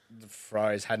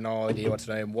froze. Had no idea what to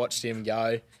do. Watched him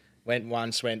go. Went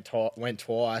once, went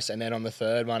twice, and then on the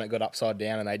third one it got upside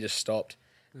down, and they just stopped.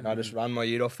 And I just run my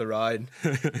ute off the road,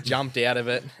 jumped out of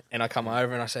it, and I come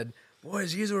over and I said,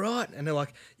 "Boys, you all right?" And they're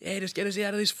like, "Yeah, just get us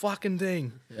out of this fucking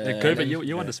thing." And Cooper,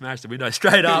 you wanted to smash the window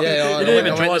straight up. Yeah, you didn't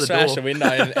even try to the smash door. the window,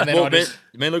 and then Well, I just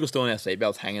me and Luke were still in our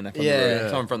seatbelts hanging from Yeah.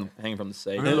 the roof, hanging from the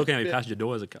seat. I remember looking at your passenger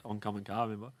door as an oncoming car,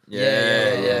 remember?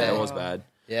 Yeah, it was bad.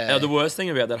 Yeah. Now, the worst thing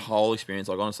about that whole experience,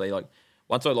 honestly,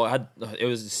 once I had it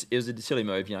was a silly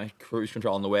move, cruise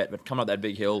control in the wet, but coming up that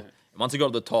big hill. And once I got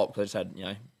to the top, because I just had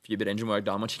a few bit of engine work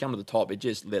done. Once you come to the top, it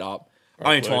just lit up.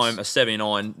 Only time a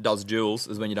 79 does joules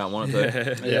is when you don't want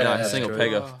it to. Single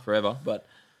pegger forever. But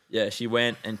yeah, she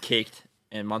went and kicked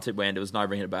and once it went, there was no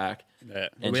bringing it back. Yeah.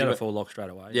 And we she had a went- full lock straight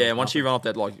away. Yeah, and once she ran off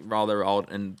that like rather old,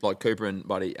 and like Cooper and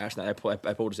Buddy Ashton, they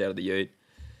pulled us out of the ute,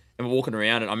 and we're walking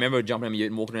around, and I remember jumping on the ute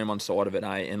and walking around one side of it,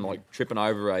 and like tripping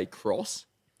over a cross,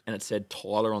 and it said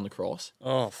Tyler on the cross.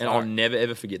 Oh, fuck. And I'll never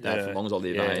ever forget that Yeah. for as long as I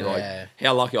live. Yeah. eh? Like Yeah.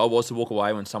 how lucky I was to walk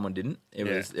away when someone didn't. It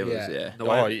Yeah. was Yeah.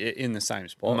 Oh, in the same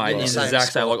spot. mate, Right. it's Same the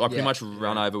exact same. spot, Like I pretty yeah. much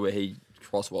run over where he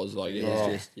cross was. Like it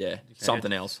was just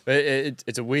something else. But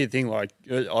it's a weird thing. Like,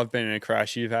 I've been in a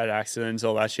crash, you've had accidents,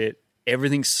 all that shit.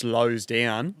 Everything slows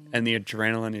down and the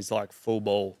adrenaline is like full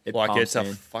ball. It Like, pumps, it's a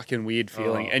man. fucking weird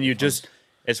feeling. And you just,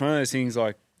 it's one of those things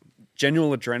like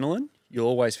genuine adrenaline, you'll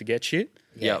always forget shit.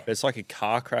 Yeah. But it's like a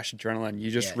car crash adrenaline.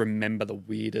 You just Yeah. remember the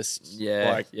weirdest,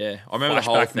 Yeah, like, yeah. I remember the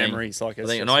whole flashback thing. memories. Like, I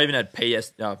it's think, and just- I even had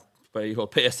what do you call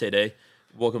it? PSTD,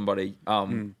 walking buddy,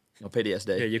 or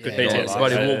PTSD. Yeah, you could Yeah. be PTSD.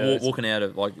 Buddy, Yeah. walking out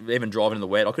of like even driving in the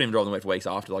wet. I couldn't even drive in the wet for weeks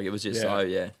after. Like it was just Yeah.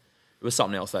 it was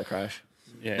something else, that crash.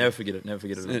 yeah. Never forget it. Never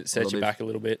forget it. It sets you back a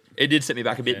little bit. It did set me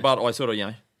back a bit, Yeah. but I sort of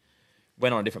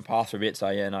went on a different path for a bit. So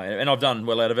yeah, no, and I've done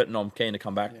well out of it, and I'm keen to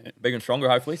come back bigger and stronger,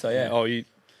 hopefully. So yeah. Oh,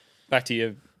 back to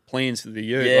your plans for the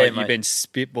ute. Yeah, like, mate. you've been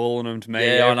spitballing them to me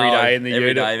Yeah, every I know. day in the every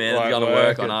ute. day, man. like, Going to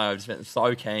work. I and- know. I've just been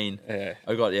so keen. Yeah.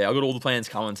 I got all the plans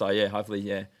coming. So yeah, hopefully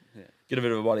get a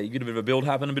bit of a build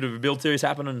happen, a bit of a build series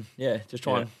happen, and just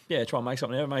try and make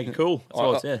something out, make it cool. That's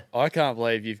what it's, I can't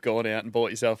believe you've gone out and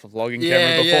bought yourself a vlogging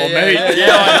Yeah, camera before yeah, me. yeah,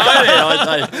 Yeah, I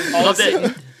know, man. I love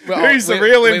that. Who's the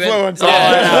real influencer?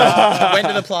 Went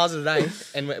to the plaza today,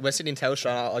 and we're sitting in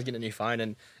Telstra. And I was getting a new phone,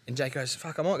 and Jake goes,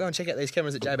 "Fuck, I might go and check out these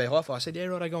cameras at JB Hi-Fi." I said, "Yeah,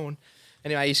 right, I go on."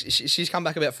 Anyway, she's come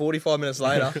back about 45 minutes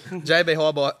later.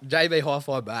 JB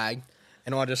Hi-Fi bag,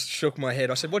 and I just shook my head.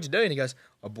 I said, "What'd you do?" And he goes,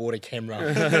 "I bought a camera."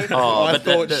 Oh, I but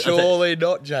thought, surely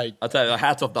not, Jake. I'll tell you,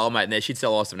 hats off the old mate in there. She'd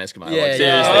sell ice to an Eskimo. Yeah, like,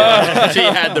 yeah. seriously. She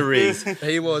had the riz.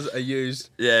 He was a used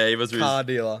Yeah, he was riz. car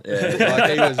dealer. Yeah.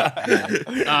 Like, he was.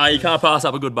 You can't pass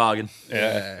up a good bargain.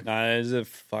 Yeah. No, it's a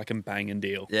fucking banging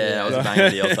deal. Yeah, that was a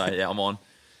banging deal. So yeah, I'm on.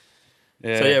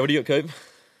 Yeah. So yeah, what do you got, Coop?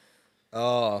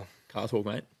 Oh, Car talk,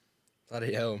 mate.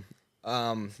 bloody hell.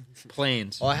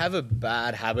 Plans. I have a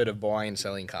bad habit of buying and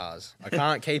selling cars. I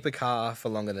can't keep a car for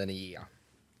longer than a year.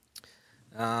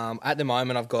 At the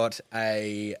moment, I've got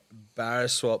a Barra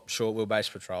Swap short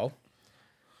wheelbase Patrol.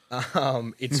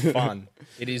 It's fun.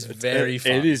 It is very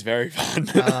fun. It is very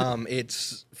fun.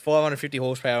 It's 550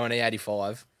 horsepower on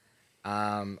E85,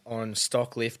 on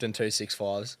stock lift and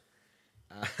 265s,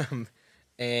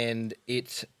 and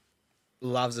it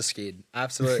loves the skid.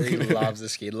 Absolutely loves the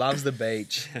skid. Loves the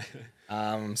beach.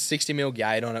 60mm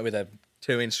gate on it with a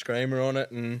 2-inch screamer on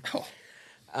it, and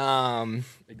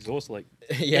Exhaust leak.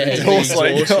 yeah, it's exhaust an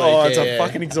leak. exhaust Oh, leak, it's yeah, a yeah.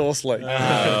 fucking exhaust leak.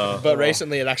 But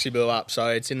recently it actually blew up, so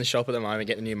it's in the shop at the moment,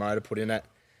 getting a new motor put in it.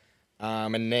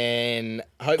 And then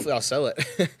hopefully I'll sell it.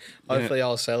 Hopefully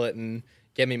I'll sell it and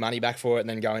get me money back for it, and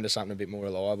then go into something a bit more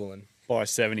reliable. And Buy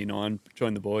 79,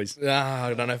 join the boys.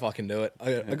 I don't know if I can do it.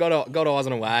 I got eyes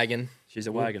on a wagon. She's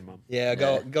a wagon, mum. Yeah, I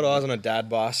got eyes on a dad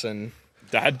bus and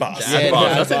Dad bus. yeah, bus,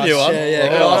 dad that's a new one. Yeah,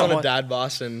 got Oh, eyes on a my- dad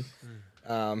bus, and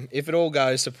if it all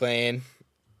goes to plan,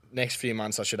 next few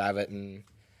months I should have it, and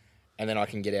then I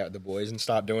can get out with the boys and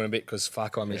start doing a bit, because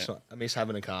fuck, I miss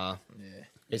having a car. Yeah.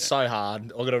 It's so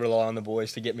hard. I've got to rely on the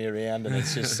boys to get me around, and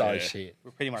it's just so shit.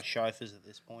 We're pretty much chauffeurs at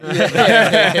this point.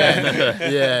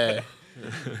 Yeah.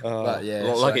 But yeah.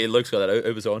 Well, lucky Luke's got that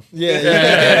Uber's on.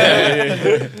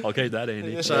 Yeah. I'll keep that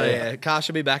handy. So yeah, car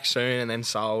should be back soon, and then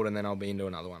sold, and then I'll be into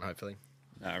another one, hopefully.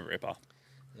 No, ripper.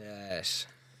 Yes.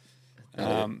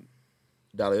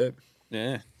 Daily Oop.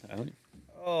 Yeah. Totally.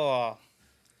 Oh,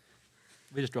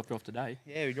 We just dropped it off today.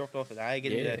 yeah, we dropped off today.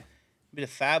 Getting Yeah. a bit of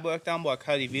fab work done by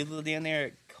Cody Vidler down there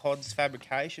at Cod's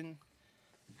Fabrication.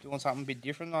 Doing something a bit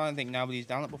different. I don't think nobody's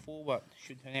done it before, but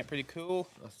should turn out pretty cool.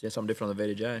 Yeah, something different on the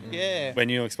VDJ. Yeah. When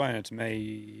you explained it to me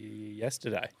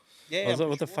yesterday, Yeah. I was like, I'm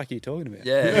what the sure. fuck are you talking about?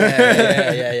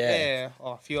 Yeah. Yeah. Yeah.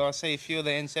 Oh, I see a few of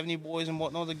the N70 boys and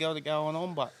whatnot that got it going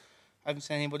on, but I haven't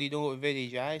seen anybody do it with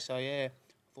VDJ, so yeah.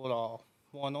 Thought,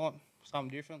 why not? Something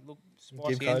different. Look,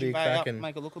 spice the Cody engine a bay crack up, and-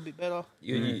 make it look a bit better.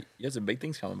 You have some big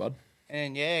things coming, bud.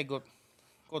 And yeah, got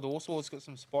all sorts. Got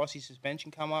some spicy suspension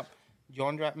come up.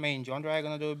 Me and John Dre are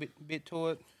gonna do a bit to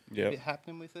it. Yep. Bit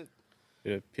happening with it.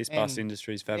 Bit of Piss Bus And-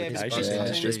 Industries Yeah, fabrication. Piss Bus Yeah,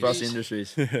 Industries. Just Bus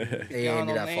Industries. A Yeah, Going did on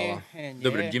that there, follow. and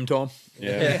little bit of gym time.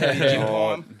 Yeah. Gym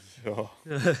Oh, time. oh.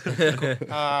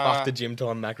 Fuck the gym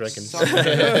time, Mac reckons.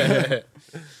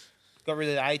 Got rid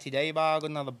of the ATD bar. Got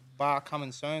another bar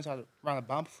coming soon, so I had to run a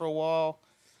bumper for a while.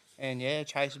 And yeah,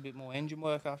 chase a bit more engine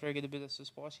work after I get a bit of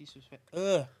spicy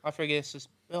suspension. After I get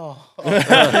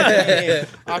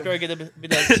after I get a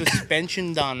bit of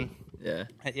suspension done. Yeah.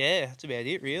 Yeah, that's about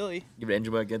it, really. Give it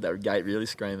engine work, get that gate really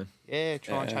screaming. Yeah,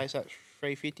 try and chase that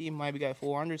 350, maybe go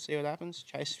 400, see what happens.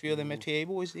 Chase a few of them FTE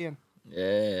boys down.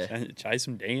 Yeah. Chase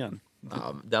them down.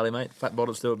 Dally, mate. Fat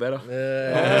bottoms do it better.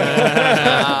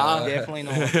 Definitely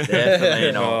not.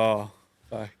 Definitely not. Oh,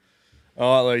 fuck.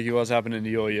 All right, Lukey, what's happening to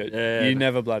you? Yeah. You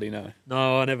never bloody know.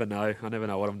 No, I never know. I never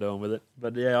know what I'm doing with it.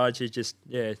 But yeah, I actually just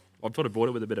I've sort of bought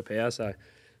it with a bit of power. So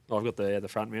I've got the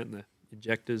front mount and the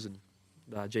injectors and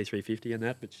the G350 and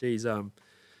that. But she's I'm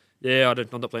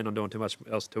not planning on doing too much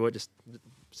else to it. Just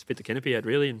spit the canopy out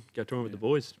really and go touring with the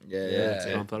boys. Yeah. That's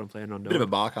what I'm planning on doing. Bit of a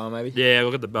bar car, maybe. Yeah,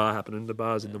 we've got the bar happening. The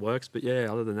bar's in the works. But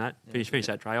yeah, other than that, finish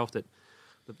that tray off that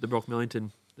the Brock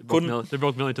Millington. The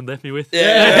Brock Millington left me with.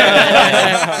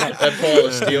 That Paul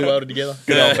was steel welded together.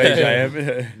 Good old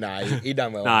BJ. Nah, he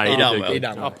done well. Nah, He done well. He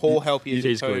done Oh, well. Paul help you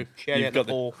He's too. good. Shout out to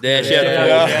Paul. Yeah, shout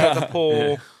out to Shout Paul. out to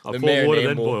Paul. I The pour marinade water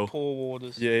then ball. boil. Paul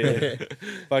Waters. Yeah.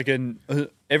 Fucking,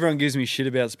 everyone gives me shit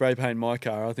about spray painting my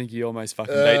car. I think you almost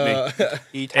fucking beat me.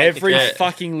 You take Every the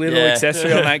fucking little Yeah.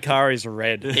 accessory on that car is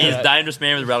red. He's a dangerous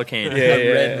man with a rattle can. Yeah.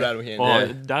 Red rattle hand. Oh,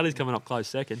 Yeah. Daly's coming up close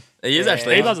second. He is Yeah,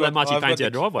 actually. He He doesn't that much. He I've got paints our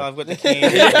the- driveway. I've got the can.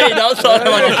 does so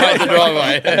much to paint the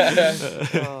driveway.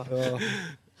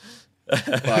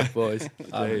 Fuck, boys.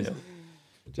 Jeez.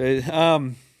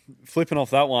 Jeez. Flipping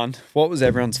off that one, what was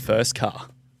everyone's first car?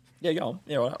 Yeah, go on.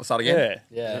 Yeah, all right. I'll start again.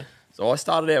 Yeah. So I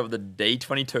started out with a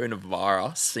D22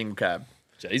 Navara single cab,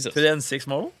 Jesus. 2006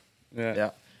 model. Yeah.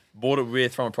 Yeah. Bought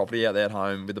it from a property out there at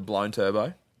home with a blown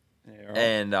turbo. Yeah, right.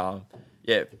 And like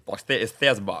it's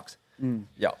 $1,000.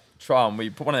 Yeah.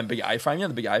 We put one of them big A-frame, the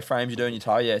big A-frames you do in your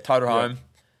tow. Yeah, towed her home,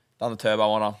 done the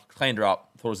turbo on her, cleaned her up,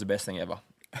 thought it was the best thing ever.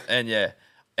 And got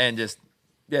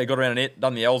around in it,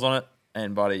 done the L's on it,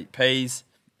 and buddy, peas.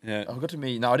 Yeah. I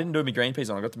didn't do my green peas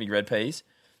on it, I got to my red peas.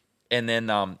 And then,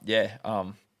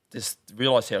 just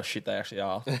realised how shit they actually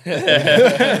are.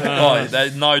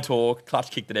 There's no torque,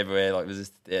 clutch kicked it everywhere. Like, it was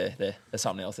just, there's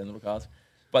something else in the cars.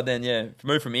 But then,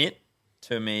 moved from it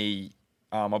to me,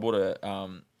 I bought a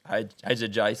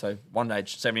HZJ, so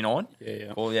 1H79.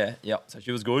 Yeah. Well, yeah. So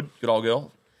she was good old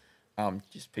girl.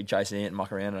 Just pig chasing it and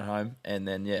muck around at home. And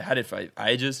then, had it for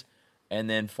ages. And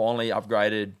then finally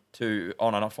upgraded to,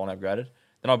 not finally upgraded.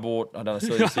 Then I done a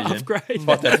silly decision. Upgrade.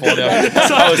 Fuck that finally.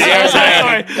 Sorry.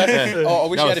 Oh, I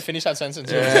wish you had to finish that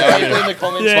sentence. Yeah. In the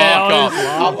comments,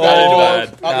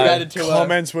 upgraded to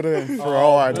Comments would have been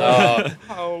fried.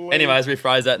 Anyways,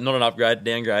 rephrase that. Not an upgrade,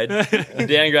 downgrade.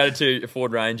 Downgraded to a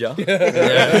Ford Ranger.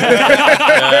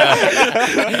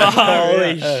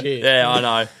 holy shit. Yeah, I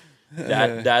know.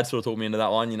 Dad sort of talked me into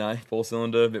that one,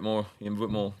 4-cylinder, a bit more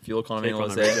fuel economy. And all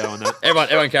Keep on this the there. radio on that.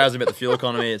 Everyone cares about the fuel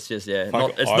economy. It's just it's I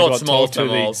not got smiles told per to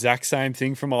the miles. exact same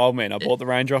thing from my old man. I bought the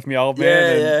Ranger off my old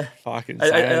man. and Fucking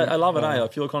I love it,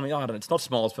 Like fuel economy. I don't know. It's not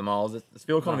smiles per miles. The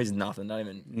fuel economy is nothing. Don't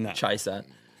even chase that.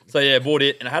 So bought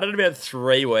it and I had it about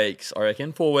 3 weeks, I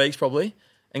reckon, 4 weeks probably,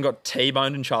 and got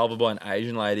T-boned and childbirth by an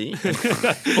Asian lady,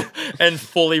 and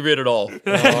fully rid it all. We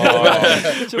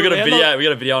got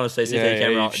a video on a CCTV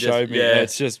camera. You showed me. Yeah,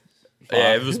 it's just.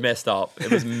 Yeah, it was messed up. It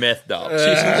was methed up.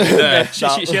 She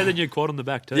had the new quad on the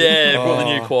back too. Yeah, brought the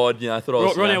new quad. I thought I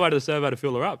was. We're on our way to the servo to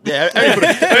fill her up. Yeah,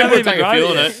 everybody put a tank of Right,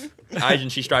 fuel in yeah. it. Asian,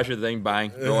 she straight through the thing,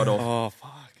 bang, right off. Oh, fuck.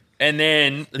 And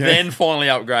then finally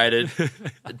upgraded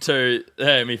to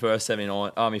my first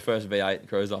 79, my first V8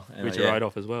 Cruiser. And, Which I rode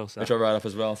off as well. So. Which I rode off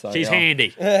as well. So She's handy.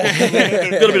 got a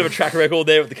bit of a track record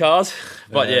there with the cars.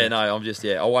 But I'm just,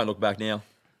 I won't look back now.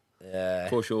 Yeah.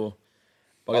 For sure.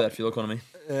 But I got that fuel economy.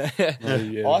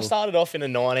 I started off in a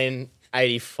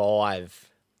 1985,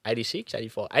 86,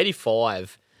 85,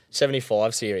 85,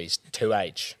 75 series,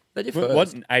 2H. That your first?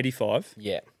 What, an 85?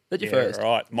 Yeah. That your Yeah, first?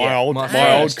 right. My Yeah, old my old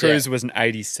first, Cruiser was an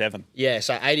 87. Yeah,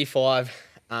 so 85,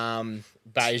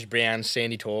 beige, brown,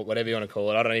 sandy talk, whatever you want to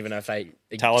call it. I don't even know if they...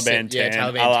 Taliban Yeah,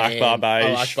 10, Taliban Al 10, Akbar beige.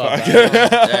 Al Akbar Fuck. beige.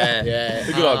 Yeah. Yeah.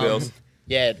 Good old girls.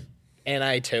 Yeah,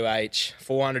 NA2H,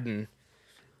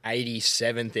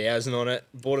 487,000 on it.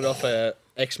 Bought it off a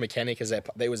ex-mechanic as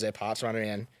they was their parts runner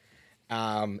around.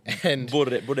 And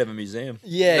Bought it at a museum.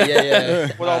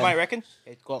 yeah. What old mate reckon?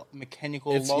 It's got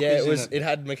mechanical It's, lockers yeah, it in was. it. It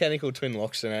had mechanical twin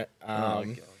locks in it.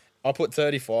 God. I put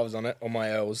 35s on it on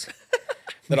my L's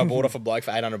that I bought off a bloke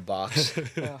for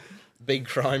 $800. Big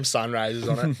chrome sun raisers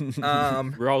on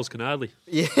it. Rolls can hardly.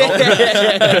 Yeah,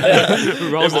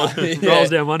 Rolls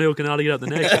down one hill, can hardly get up the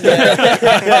next.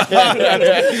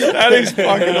 That is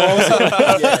fucking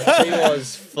awesome. yeah, she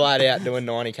was flat out doing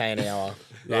 90k an hour.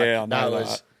 Yeah, I know was.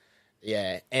 that.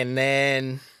 Yeah, and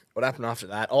then what happened after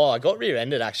that? Oh, I got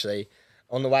rear-ended actually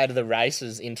on the way to the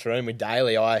races in Taroom with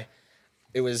Daly.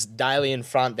 It was Daly in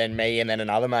front, then me, and then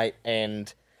another mate,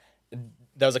 and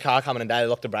there was a car coming and Daly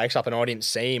locked the brakes up and I didn't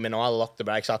see him and I locked the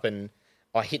brakes up and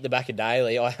I hit the back of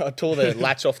Daly. I tore the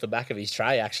latch off the back of his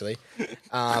tray actually,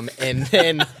 and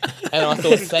I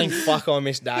thought, thank fuck I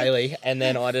missed Daly, and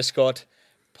then I just got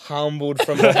pummeled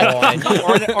from behind.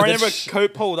 I remember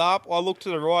Coop pulled up. I looked to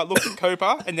the right, looked at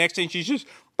Cooper, and next thing she's just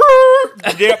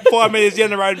 5 meters down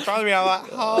the road in front of me. I'm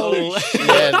like, holy shit.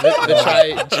 Yeah,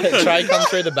 the tray come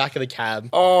through the back of the cab.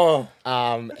 Oh,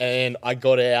 And I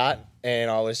got out and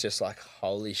I was just like,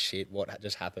 holy shit, what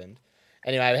just happened?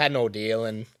 Anyway, we had an ordeal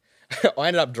and I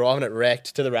ended up driving it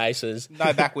wrecked to the races.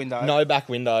 No back window. No back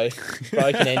window.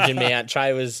 Broken engine mount.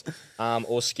 Tray was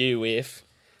or skew with.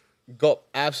 Got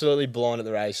absolutely blind at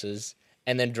the races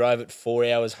and then drove it 4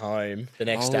 hours home the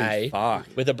next day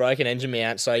with a broken engine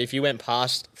mount. So if you went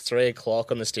past 3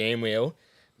 o'clock on the steering wheel,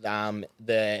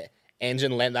 the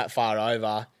engine leant that far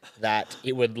over that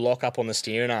it would lock up on the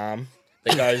steering arm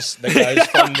that goes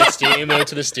from the steering wheel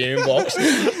to the steering box,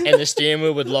 and the steering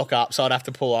wheel would lock up, so I'd have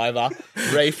to pull over,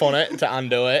 reef on it to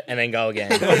undo it, and then go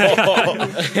again.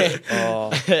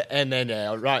 And then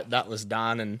that was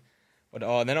done, and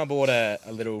then I bought a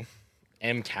little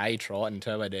MK Triton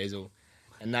turbo diesel,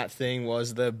 and that thing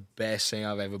was the best thing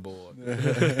I've ever bought.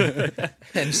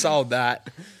 And sold that,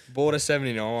 bought a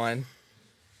 79,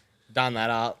 done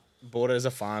that up, bought it as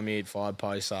a farm ute,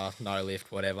 5-poster, no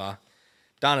lift, whatever.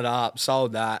 Done it up,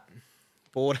 sold that,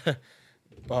 bought a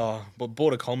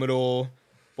Commodore,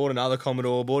 bought another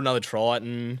Commodore, bought another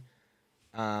Triton,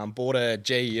 bought a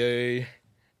GU,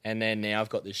 and then now I've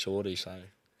got this shorty. So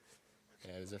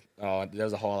yeah, there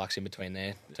was a Hilux in between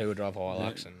there, 2-wheel drive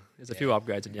Hilux, and There's a few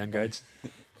upgrades and downgrades.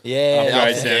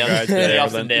 upgrades, The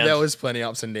ups and downs. there was plenty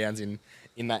ups and downs in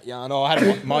that yarn. Oh, I had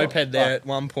a moped there at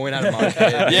one point. Had a moped.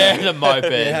 Yeah, the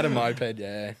moped. Yeah, had a moped.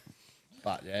 Yeah,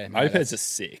 but yeah, no, Mopeds are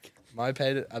sick. Moped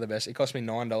are the best. It cost me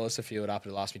 $9 to fuel it up.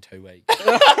 It lasted me 2 weeks.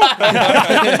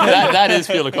 that is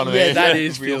fuel economy. Yeah, that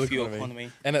is Real fuel fuel economy.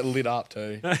 economy. And it lit up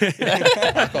too. I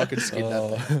could skid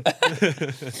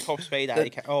that. Top speed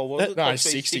 80k. Oh, what was it? No, Top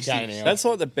speed 60k now. That's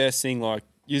like the best thing. Like,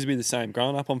 used to be the same.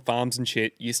 Growing up on farms and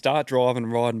shit, you start driving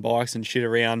and riding bikes and shit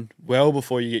around well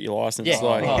before you get your license. Yeah.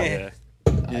 Like, Oh, yeah.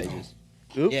 Ages.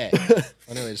 Yeah.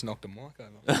 I nearly just knocked a mic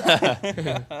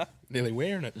over. Nearly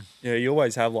wearing it. yeah, you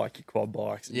always have like your quad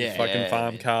bikes and your Yeah. fucking Yeah,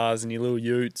 farm yeah. cars and your little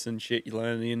utes and shit you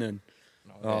learn in. And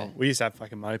we used to have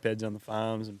fucking mopeds on the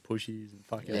farms and pushies and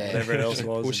fucking whatever else it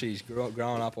was. Pushies.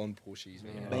 Growing up on pushies,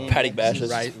 man. Paddock bashes.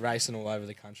 Racing all over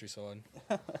the countryside.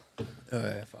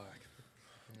 Yeah, fuck.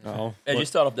 Oh, How'd you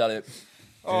start off, Daly?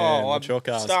 Oh, what's your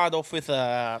cars? started off with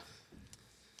a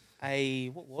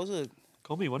what was it?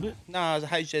 Combi, wasn't it? No, it was a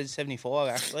HZ75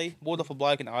 actually. Bought off a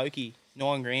bloke in Oakey,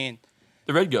 $9,000.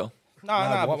 The red girl. No,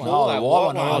 white before one. that, the white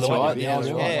one. white Oh, that's one. right. Yeah,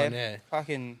 the white Yeah. one, yeah.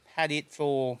 Fucking had it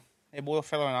for. Bought a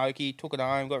fella in Oakey, took it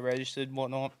home, got registered, and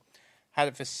whatnot. Had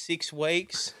it for 6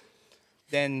 weeks,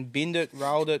 then binned it,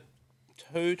 rolled it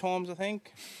 2 times, I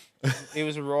think. It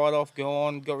was a write-off,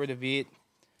 gone, got rid of it.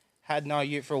 Had no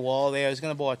ute for a while there. I was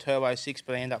going to buy a Turbo 6,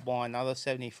 but I ended up buying another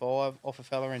 75 off a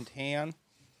fella in town.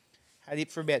 Had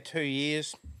it for about 2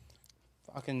 years.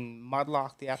 Fucking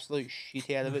mudlarked the absolute shit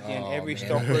out of it down every man.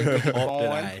 stock route we could Copped it,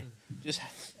 find. eh?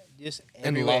 Just And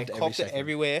everywhere. loved every Copped it second.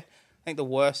 everywhere. I think the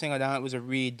worst thing I done was a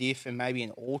rear diff and maybe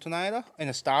an alternator and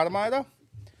a starter motor.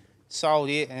 Sold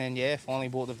it and then finally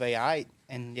bought the V8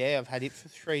 and I've had it for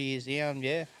 3 years now and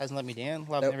hasn't let me down.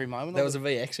 Loving every moment. There of was it. a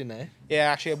VX in there.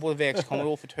 Yeah, actually I bought a VX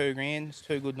Commodore for $2,000. It's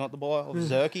too good not to buy. Of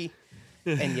Zerky.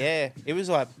 And it was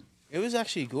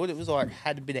actually good. It was like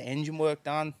had a bit of engine work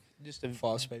done. Just a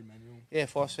 5-speed manual.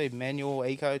 5-speed manual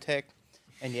Ecotech.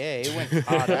 And it went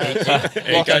hard.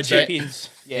 Ecojet. Champions.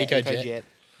 Yeah, Ecojet. Ecojet.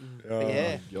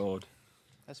 But God.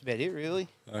 that's about it really.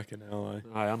 Fucking hell, eh?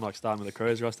 No, unlike starting with a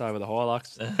Cruiser, I started with a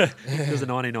Hilux. It was a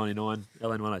 1999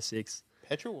 LN106.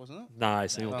 Petrol, wasn't it? No,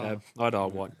 single Oh. cab. I had a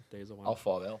white diesel one. I'll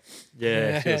 5L.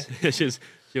 Yeah,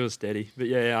 she was steady. But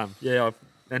I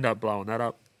ended up blowing that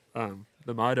up.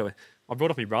 The motor, I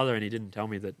brought off my brother and he didn't tell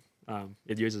me that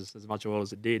it uses as much oil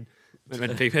as it did.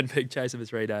 When Pig chased him for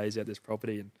 3 days at this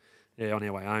property and on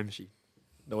our way home,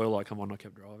 the oil light come on and I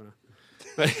kept driving her.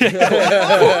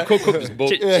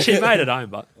 She made it home,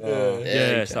 but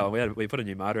so we put a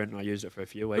new motor in and I used it for a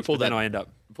few weeks. pulled But then that- I end up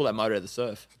Pull that motor out of the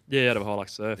surf. out of a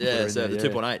Hilux Surf. Put her Yeah, in so there, the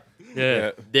 2.8.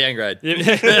 Yeah. Downgrade.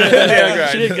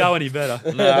 She didn't go any better.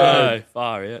 No,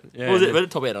 far out. Yeah, What was it? Where did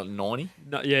it top out at 90?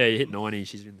 No, yeah, you hit 90.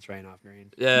 She's in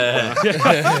 $3,500. Yeah.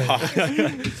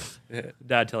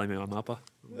 Dad telling me I'm upper.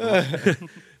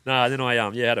 No, then I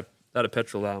had a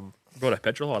petrol brought a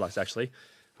petrol Hilux actually.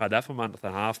 I had that for a month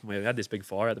and a half and we had this big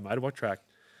fire at the motorbike track.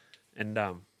 And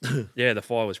the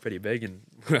fire was pretty big and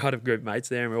we had a group of mates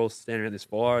there and we are all standing around this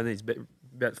fire and these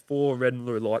about 4 red and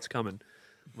blue lights coming.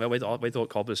 Well, we thought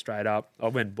coppers straight up. I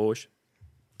went bush.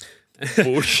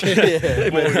 Bush.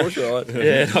 Bush, right.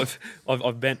 Yeah,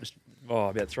 I've bent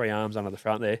about 3 arms under the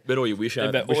front there. Bet all you wish.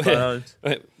 Yeah, Wishbone.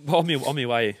 on my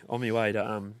way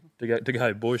to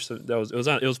go bush. So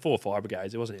it was 4 fire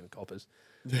brigades. It wasn't even coppers.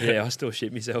 Yeah, I still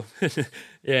shit myself.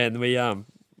 Yeah, and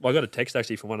I got a text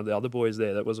actually from one of the other boys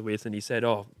there that was with, and he said,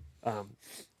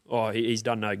 he's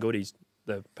done no good.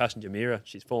 The passenger mirror,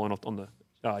 she's fallen off on the.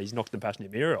 He's knocked the passenger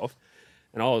mirror off.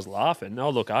 And I was laughing. I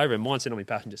look over and mine's sitting on my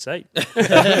passenger seat. It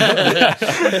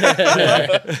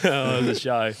was a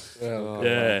show. Oh,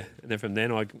 Yeah. And then from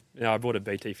then I bought a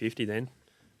BT50 then.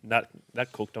 And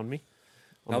that cooked on me.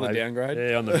 Another downgrade?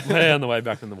 Yeah, on the way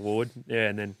back on the ward. Yeah,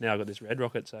 and then now I got this Red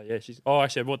Rocket. So yeah, actually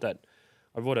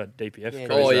I bought a DPF Yeah,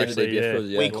 cruiser. Oh, yeah, actually, the DPF cruiser,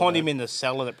 yeah. We conned him into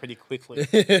selling it pretty quickly.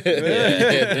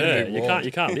 Yeah,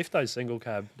 you can't lift those single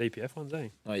cab DPF ones, eh?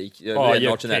 No, you You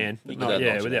notching that. can. Without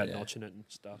notching Without that, notching it and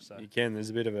stuff. So You can. There's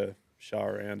a bit of a show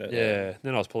around it. yeah.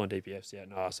 Then I was pulling DPFs out.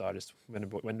 No, so I just went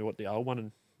and bought the old one,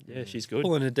 and yeah, she's good.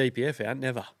 Pulling a DPF out,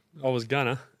 never. I was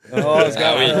gonna. Oh, it's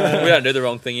No, we don't do the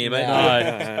wrong thing here, mate.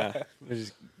 No. We're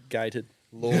just gated.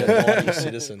 Law-abiding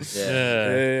citizens.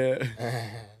 Yeah. Yeah.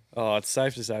 Oh, it's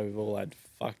safe to say we've all had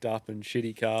fucked up and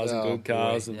shitty cars and Oh, good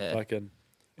cars boy. and Yeah. fucking.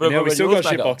 What Now we about still yours, got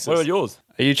shit Macca? boxes. What about yours?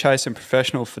 Are you chasing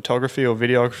professional photography or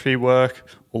videography work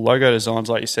or logo designs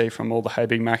like you see from all the Hey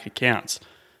Big Mac accounts?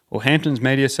 Well, Hamptons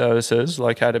Media Services,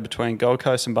 located between Gold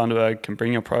Coast and Bundaberg, can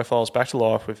bring your profiles back to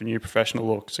life with a new professional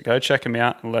look. So go check them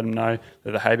out and let them know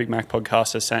that the Hey Big Mac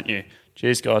podcast has sent you.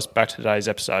 Cheers, guys. Back to today's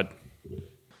episode.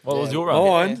 What was your run?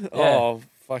 Mine? Yeah. Oh,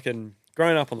 fucking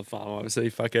growing up on the farm, obviously,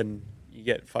 fucking you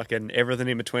get fucking everything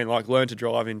in between. Like learn to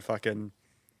drive in fucking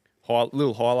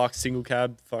little Hilux single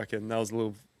cab. Fucking that was a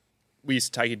little. We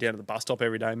used to take it down to the bus stop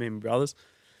every day, me and my brothers.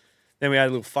 Then we had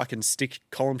a little fucking stick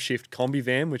column shift combi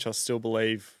van, which I still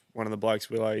believe one of the blokes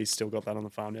Willow, he's still got that on the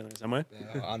farm down there somewhere.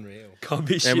 Oh, unreal.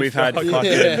 And we've had fucking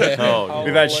Oh,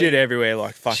 we've had shit everywhere,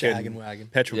 like Shaggin' fucking wagon.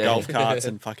 petrol Yeah. golf carts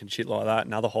and fucking shit like that,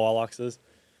 and other Hiluxes.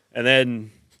 And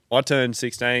then I turned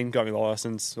 16, got my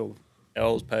license, or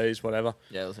L's, P's, whatever.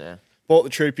 yeah, it was, yeah. Bought the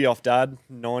Troopy off Dad,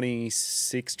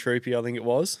 96 Troopy, I think it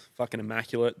was. Fucking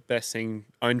immaculate. Best thing,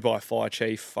 owned by a fire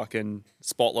chief, fucking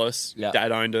spotless. Yeah.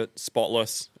 Dad owned it,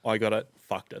 spotless. I got it,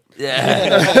 fucked it.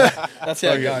 Yeah. That's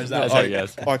how it goes. That's how it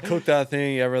goes. I cooked that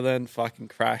thing, everything, fucking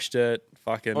crashed it.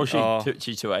 Fucking, Oh,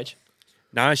 she's 2H.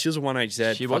 no, she was a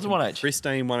 1HZ. She was a fucking 1H.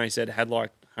 pristine 1HZ, had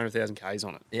like 100,000 Ks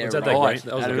on it. Yeah, Was that the right. green-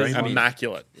 that was the That green is one? mint.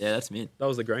 Immaculate. Yeah, that's mint. That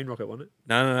was the green rocket, wasn't it?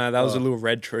 No, that was a little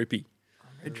red Troopy.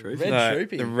 Red truth. Red No,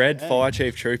 Troopy. The red fire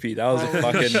chief Troopy. That was a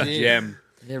fucking shit. gem.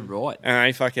 Yeah, right. And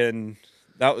I fucking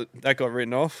that got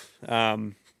written off. Me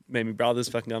and my brothers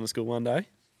fucking going to school one day. And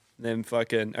then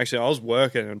fucking actually I was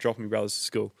working and dropping my brothers to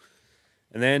school.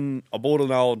 And then I bought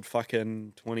an old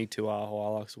fucking 22R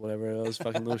Hilux or whatever it was,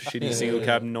 fucking little shitty single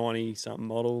cab 90 something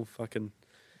model. Fucking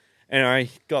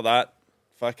anyway, got that.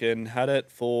 Fucking had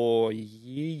it for a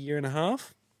year and a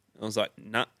half. I was like,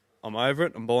 nah, I'm over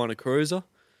it. I'm buying a cruiser.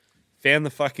 Found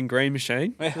the fucking green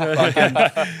machine.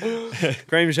 Fucking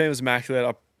green machine was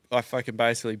immaculate. I fucking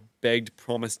basically begged,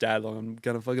 promised Dad, like, I'm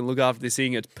going to fucking look after this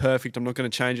thing. It's perfect. I'm not going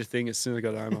to change a thing. As soon as I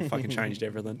got home, I fucking changed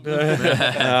everything.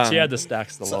 She had the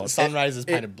stacks the lot. Sunrays is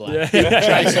painted black.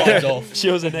 Trade signs off.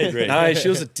 She was a neat red. No, she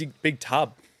was a big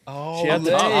tub. Oh, She had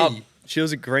the Lee. tub. She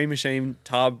was a green machine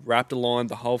tub, wrapped aligned,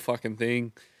 the whole fucking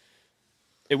thing.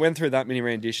 It went through that many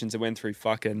renditions. It went through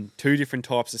fucking 2 different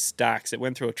types of stacks. It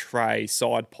went through a tray,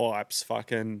 side pipes,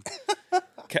 fucking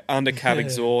under cab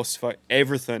exhaust,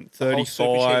 everything. whole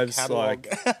Super Shed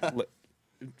 35s, like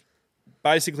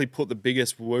basically put the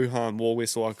biggest Wuhan war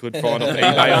whistle I could find on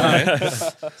eBay on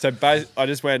there. So I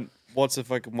just went, what's the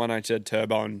fucking 1HZ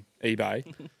turbo on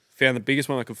eBay? Found the biggest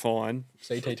one I could find,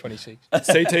 CT26.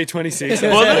 CT26.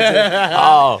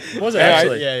 Oh, Was it Anyway,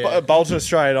 actually? Yeah, yeah. bolted it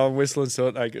straight on, whistling to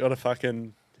it. They got a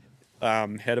fucking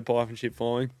header pipe and shit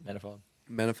flying,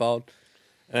 manifold.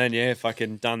 And then, yeah,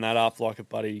 fucking done that up like a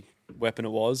bloody weapon it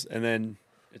was. And then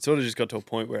it sort of just got to a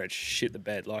point where it shit the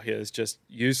bed. Like, it was just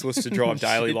useless to drive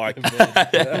daily. Like,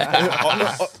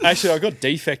 actually, I got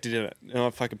defected in it. And I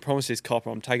fucking promised this copper,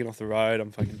 I'm taking it off the road.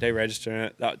 I'm fucking deregistering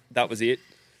it. That was it.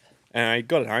 And I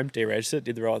got it home, deregistered it,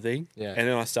 did the right thing. Yeah. And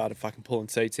then I started fucking pulling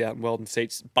seats out and welding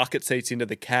bucket seats into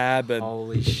the cab and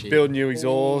Holy shit. building new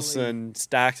exhausts and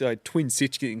stacks. I had twin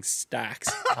stitching stacks.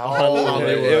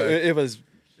 Holy It was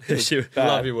She- bad.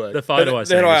 Love your work. The photo I Then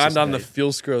sent I was just undone the neat.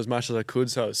 fuel screw as much as I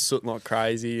could, so I was sooting like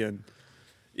crazy. And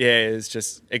yeah,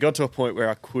 it got to a point where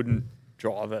I couldn't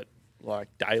drive it like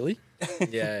daily.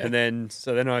 Yeah. And then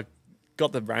I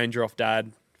got the Ranger off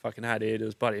Dad. Fucking had it. It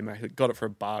was bloody immaculate. Got it for a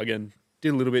bargain.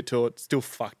 did a little bit to it, still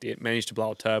fucked it, managed to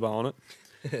blow a turbo on it.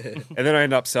 And then I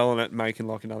ended up selling it and making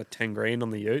like another 10 grand on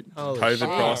the ute. COVID shit.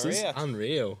 prices.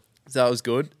 Unreal. So that was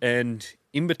good. And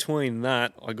in between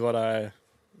that, I got a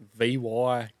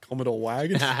VY Commodore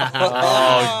wagon.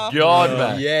 Oh, God,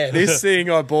 man. Yeah. This thing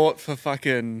I bought for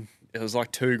fucking, it was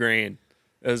like 2 grand.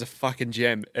 It was a fucking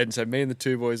gem. And so me and the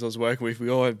 2 boys I was working with, we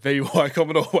all had VY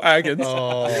Commodore wagons.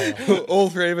 All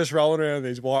 3 of us rolling around in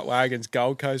these white wagons,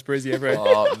 Gold Coast, Brizzy, everywhere.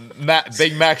 Oh,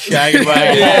 Big Mac shagging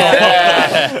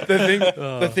wagon.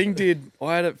 The thing did,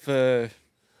 I had it for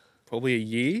probably a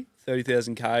year,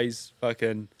 30,000 Ks,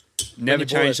 fucking never you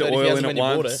bought changed it, the oil 30,000 in it when you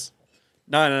bought once.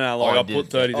 No, like I put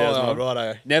 30,000 on.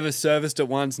 righto. Never serviced it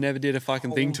once, never did a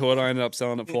fucking thing to it. I ended up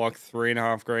selling it for like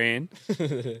 3.5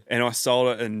 grand. And I sold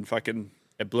it and fucking,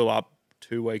 it blew up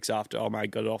 2 weeks after old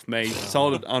mate got it off me.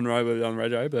 Sold it on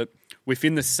rego, but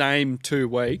within the same 2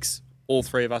 weeks, all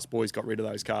 3 of us boys got rid of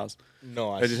those cars.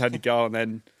 Nice. They just had to go. And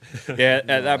then, yeah,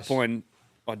 at that point,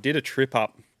 I did a trip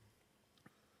up.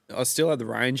 I still had the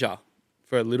Ranger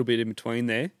for a little bit in between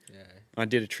there. Yeah. I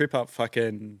did a trip up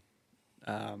fucking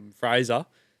Fraser. And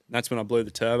that's when I blew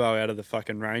the turbo out of the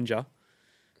fucking Ranger.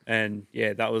 And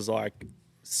yeah, that was like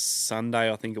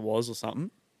Sunday, I think it was, or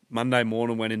something. Monday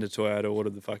morning, went into Toyota,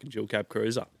 ordered the fucking dual cab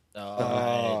cruiser.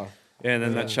 Oh. Yeah, and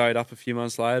then that showed up a few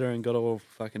months later and got all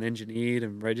fucking engineered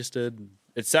and registered. And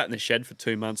it sat in the shed for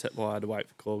 2 months while I had to wait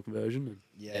for coil conversion. And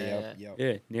Yeah.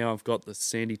 yeah, now I've got the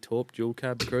Sandy Torp dual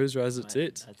cab cruiser as it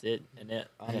sits. That's it. And that,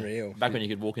 Unreal. back when you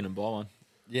could walk in and buy one.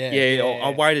 Yeah,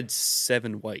 I waited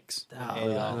 7 weeks.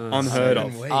 Unheard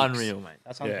of. Unreal, mate.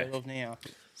 That's unheard of now.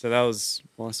 So that was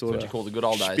my That's sort what you of call the good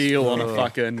old days. spiel on a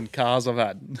fucking cars I've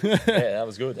had. Yeah, that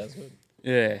was good. That was good.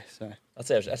 Yeah, so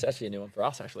That's actually a new one for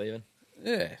us, actually, even.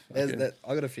 yeah.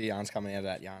 I got a few yarns coming out of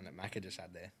that yarn that Macca just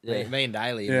had there. Yeah. Me and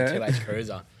Daly in Yeah. the 2H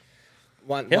Cruiser.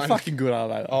 One, How fucking good are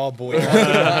they? Oh boy,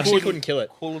 I actually couldn't kill it.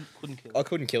 Couldn't kill. I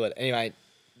couldn't kill it. Anyway,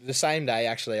 the same day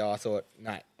actually, I thought,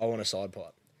 no, I want a side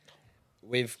pipe.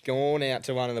 We've gone out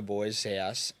to one of the boys'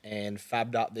 house and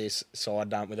fabbed up this side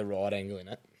dump with a right angle in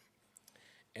it.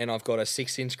 And I've got a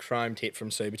 6-inch chrome tip from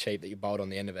Super Cheap that you bolt on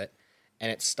the end of it, and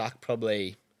it's stuck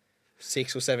probably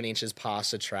 6 or 7 inches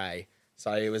past the tray.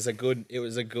 So it was a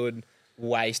good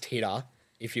waist hitter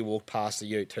if you walk past the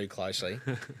ute too closely.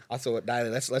 I thought, Daly,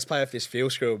 let's play with this fuel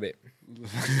screw a bit.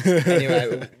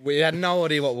 Anyway, we had no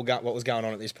idea what was going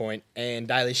on at this point, and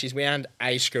Daly, she's wound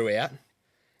a screw out.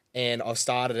 And I've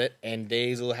started it, and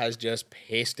Diesel has just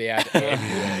pissed out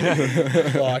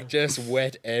everywhere. Like, just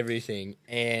wet everything.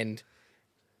 And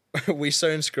we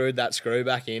soon screwed that screw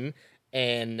back in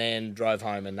and then drove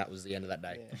home, and that was the end of that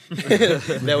day.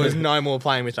 Yeah. There was no more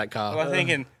playing with that car. I was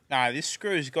thinking, no, this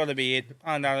screw's got to be it.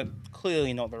 Oh, no,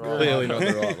 clearly not the right Clearly one.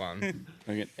 not the right one.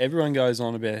 Okay, everyone goes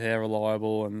on about how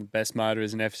reliable and the best motor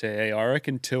is an FCE. I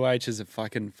reckon 2H is a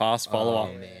fucking fast follower.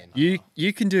 Oh, man.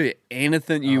 You can do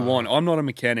anything you want. I'm not a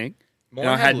mechanic. Mine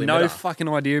And I had had no limiter. fucking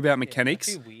idea about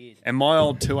mechanics. Too weird. And my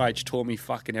old 2H taught me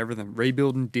fucking everything.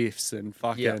 Rebuilding diffs and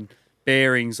fucking Yep.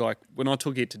 bearings. Like, when I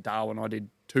took it to Darwin, I did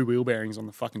 2 wheel bearings on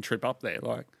the fucking trip up there.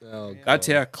 Like, Oh, that's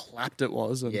how clapped it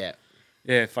was. And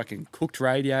yeah. fucking cooked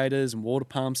radiators and water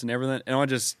pumps and everything. And I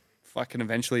just fucking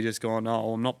eventually just gone,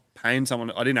 oh, I'm not paying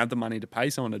someone. I didn't have the money to pay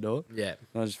someone to do it. Yeah.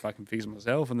 I just fucking fixed it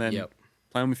myself. And then Yep.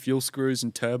 playing with fuel screws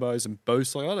and turbos and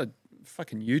boosts. Like, I had a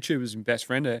fucking YouTuber's my best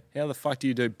friend. How the fuck do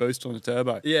you do boost on a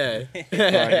turbo? Yeah.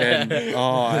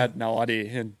 I had no idea.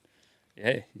 And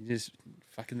yeah, you just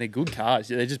fucking, they're good cars.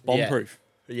 They're just bomb proof.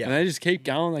 Yeah. And they just keep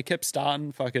going. They kept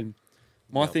starting. Fucking,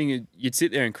 my thing, you'd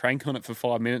sit there and crank on it for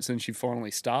 5 minutes and she'd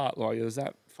finally start. Like, it was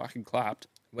that fucking clapped.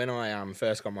 When I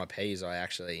first got my P's, I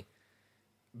actually,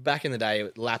 back in the day,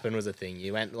 lapping was a thing.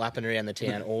 You went lapping around the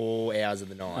town all hours of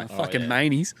the night. Fucking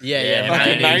manies. Yeah,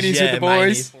 Fucking manies with the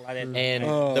boys. And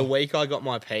the week I got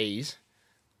my P's,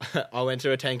 I went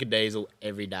through a tank of diesel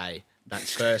every day that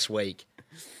first week.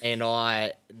 And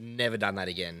I never done that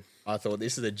again. I thought,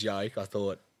 this is a joke. I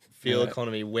thought, fuel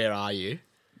economy, where are you?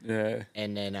 Yeah.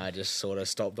 And then I just sort of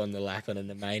stopped on the lapping and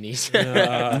the manies. So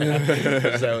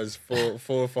there was four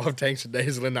or five tanks of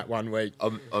diesel in that 1 week.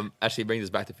 Actually brings us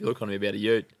back to fuel economy about a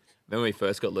ute. Remember when we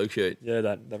first got Luke Shoot?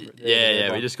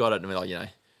 Yeah, We just got it and we're like, you know,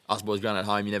 us boys going at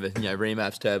home, you never,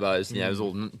 remaps, turbos, it was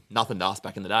all nothing to us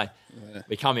back in the day. Yeah.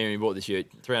 We come here and we bought this ute,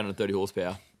 330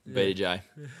 horsepower, BDJ.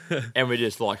 And we're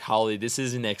just like, holy, this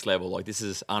is the next level. Like, this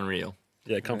is unreal.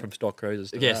 Yeah, come from stock cruisers.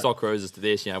 Stock cruisers to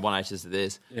this, 1Hs to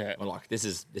this. Yeah. We're like, this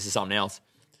is something else.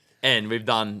 and we've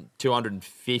done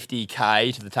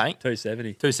 250k to the tank.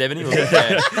 270. 270. Was it?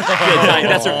 Yeah. Tank.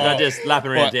 That's just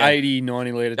lapping around What, town. 80,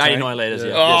 90 litre tank? 89 litres.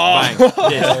 Yeah. Oh. Just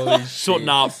bang. Just sorting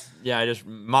up. Yeah, just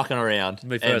mucking around.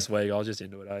 My first week, I was just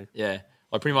into it, eh? Yeah,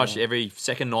 like pretty much every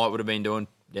second night would have been doing.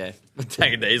 Yeah,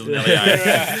 tank of diesel. Nearly,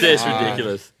 eh? Just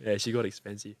ridiculous. Yeah, she got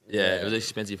expensive. Yeah, it was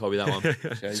expensive hobby that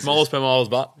one. Smallest per miles,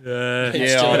 but Yeah.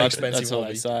 Yeah, still an that's expensive what they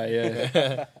hobby. say,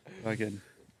 yeah. Fucking,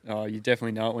 you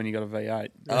definitely know it when you got a V8.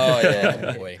 Oh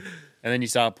yeah, boy. And then you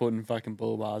start putting fucking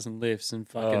bull bars and lifts and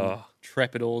fucking Oh.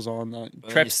 trepidors on.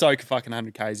 Treps soak fucking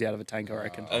 100 Ks out of a tank, I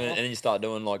reckon. and then you start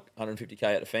doing like 150k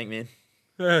at the Fink, man.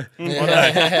 Who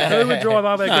would drive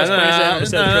up across Queensland on a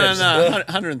set of trips?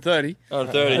 130.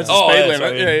 130. That's the speed limit.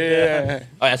 sorry. Yeah.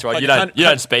 Oh, that's right. Like You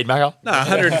don't speed, Macca. No,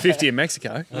 150 in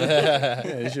Mexico.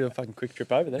 Yeah, you should have a fucking quick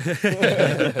trip over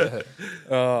there.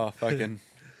 Oh, fucking.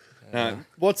 No.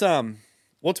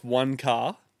 What's one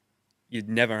car you'd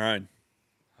never own?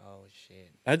 Oh shit.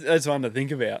 That's one to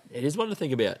think about. It is one to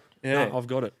think about. Yeah, No, I've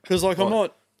got it. because like I'm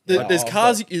not. There's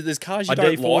cars. There's cars you A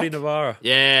don't D40 like. Navara.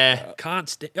 Yeah, Can't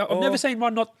stand. I've never seen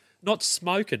one not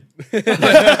smoking. I've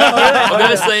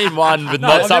never seen one with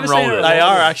I've something never wrong seen with it. it. They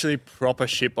are actually proper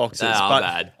shit boxes, They are but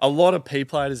bad. a lot of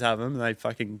P-platers have them and they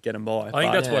fucking get them by. I think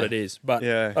But- that's what it is. But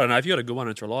Yeah. I don't know. If you got a good one,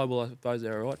 it's reliable. I suppose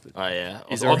they're all right. But Oh yeah,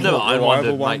 Is there I've a never owned one.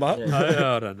 reliable one, but-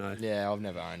 I don't know. Yeah, I've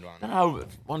never owned one. No,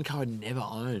 one car I'd never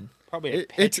own. Probably a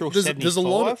It's- petrol there's 75. a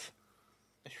lot of-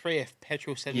 A 3F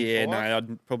petrol 75. Yeah, no,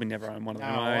 I'd probably never own one of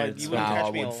them. No, mate. you It's wouldn't fine. No, catch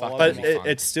I me would alive. fuck But That'd be fun.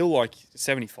 it's still like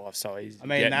 75, so he's I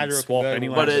mean, getting neither are swap convertible.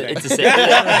 anyway. But so- it's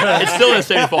it's still a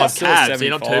 75 It's still a cab, so you're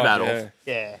not too 75, bad yeah. off.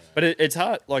 Yeah. But it's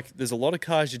hard. Like, there's a lot of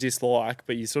cars you dislike,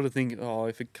 but you sort of think, oh,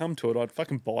 if it come to it, I'd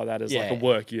fucking buy that as like a Yeah.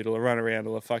 work ute or a run around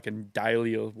or a fucking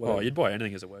daily or whatever. Oh, you'd buy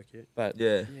anything as a work kit. But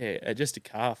Yeah. just a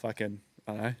car, fucking,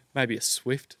 I don't know, maybe a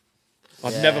Swift.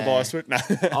 I'd never buy a Swift. No,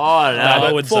 Oh no, I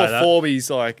but wouldn't for say that. Forbies,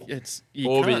 like it's you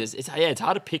Orbeez can't- it's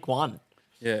hard to pick one.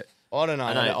 yeah. I don't know.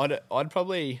 I know. I'd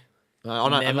probably I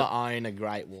know, never own a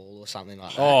Great Wall or something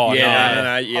like that. Oh, Yeah, no.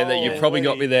 no, yeah, that you probably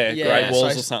got me there. Yeah, Great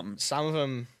Walls so or something. Some of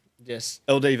them just.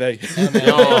 LDV.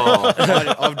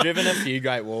 Oh. I've driven a few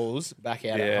Great Walls back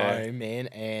out Yeah. at home, man,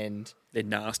 and They're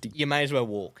nasty. you may as well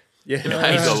walk. Yeah, may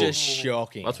as It's well just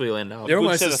shocking. That's where you'll end up. they're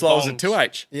almost set as of slow as a thongs.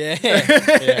 2H. Yeah,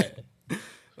 yeah,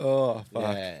 Oh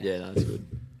fuck. yeah. Yeah, no, that's good.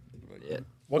 Yeah.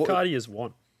 What car do you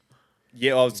want?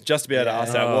 Yeah, I was just about to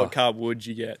ask that. Oh. What car would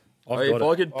you get? I've If got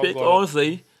I it. could pick, got it.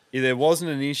 honestly, If there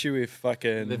wasn't an issue with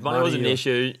fucking if money wasn't an or-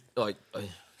 issue, like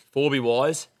 4B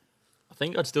wise, I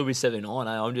think I'd still be 79. Eh?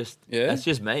 I'm just, Yeah? that's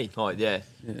just me. Like, yeah,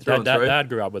 through Dad, and through. Dad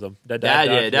grew up with them.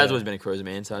 Dad's always been a cruiser,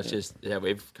 man. So it's just how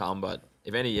we've come. But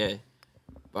if any, yeah.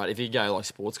 But if you go like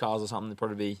sports cars or something, it'd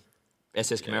probably be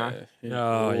SS Camaro.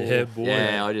 Oh, yeah, boy.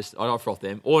 Yeah, I froth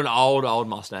them or an old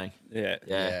Mustang. Yeah.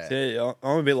 Yeah, See,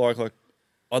 I'm a bit like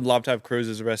I'd love to have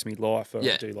cruisers the rest of my life. Or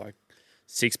Yeah. do like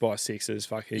 6x6s,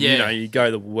 fucking. Yeah. You know, you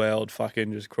go the world,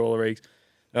 fucking just crawler rigs.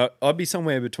 I'd be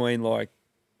somewhere between like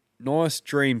nice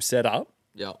dream setup.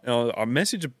 yeah. I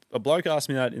messaged a bloke asked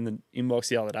me that in the inbox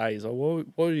the other day. He's like,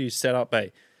 "What do you set up be?"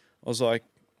 I was like,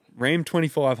 Ram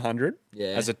 2500 Yeah.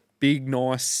 as a big,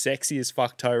 nice, sexy as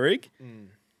fuck tow rig, and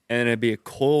it'd be a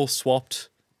coil swapped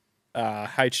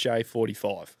HJ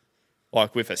 45,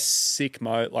 like with a sick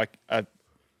motor, like a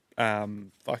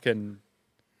fucking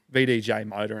VDJ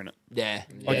motor in it. Yeah,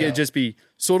 Like it'd just be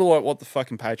sort of like what the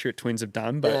fucking Patriot twins have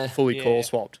done, but Yeah. fully Yeah. coil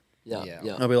swapped. yeah, Yeah.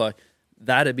 yeah. I'd be like,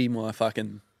 that'd be my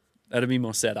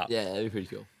setup. Yeah, that'd be pretty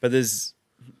cool. But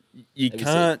you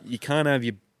That'd be can't have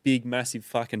your big massive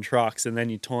fucking trucks and then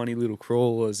your tiny little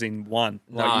crawlers in one.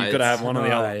 No, Like you've got to it's- have one or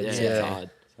the other. Yeah, Yeah. it's hard.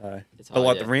 So, It's but hard,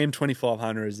 like yeah. the Ram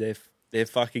 2500s, they're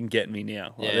fucking getting me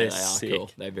now. Like, Yeah, they're they sick. are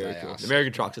cool. They're very They cool. are The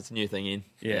American trucks, it's a new thing in.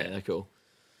 Yeah. They're cool.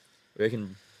 We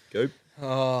can go.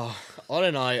 Oh, I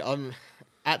don't know. I'm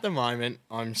at the moment.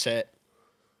 I'm set.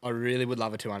 I really would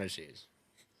love a 200 series.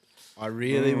 I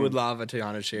really would love a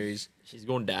 200 series. She's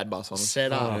going dad bus on us.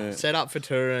 Set up, Yeah. set up for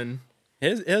touring.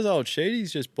 Here's old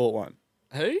Sheedy's just bought one.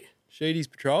 Who? Sheedy's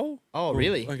Patrol. Oh,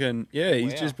 really? Fucking, yeah,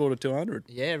 he's Wow. just bought a 200.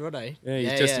 Yeah, righto. Yeah,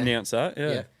 he's just announced that.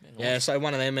 Yeah. Yeah, yeah. So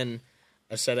one of them and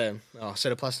a set of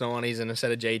plus 90s and a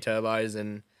set of G turbos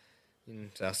and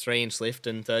a 3-inch lift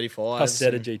and 35s. Plus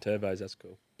set of G turbos. That's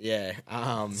cool. Yeah.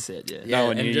 Set, yeah. Yeah, No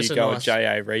one and knew just you a go nice- with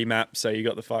JA remap, so you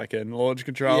got the fucking launch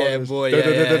control. Yeah, boy,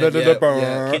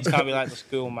 yeah. Kids can't be late to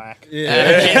school, Mac.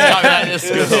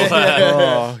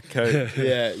 Oh,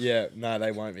 okay. Yeah. No,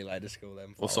 they won't be late to school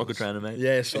then. Or soccer trainer, mate.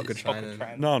 Yeah, soccer training.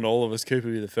 Not all of us. Cooper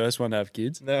will be the first one to have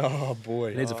kids. No, oh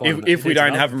boy. Needs to find If we needs don't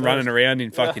another have them first. running around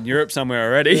in fucking Europe somewhere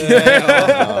already. No,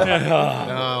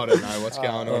 I don't know what's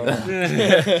going on.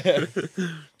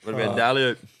 What about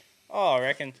Dalio? Oh, I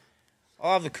reckon.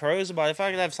 I love the Cruiser, but if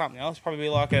I could have something else, probably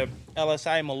like a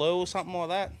LSA Maloo or something like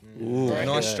that.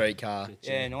 Nice street car.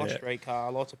 Yeah, nice street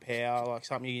car, lots of power, like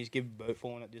something you can just give a boot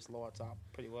for and it just lights up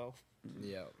pretty well.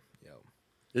 Yeah.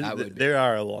 That would be- There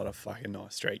are a lot of fucking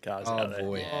nice street cars Oh, out there.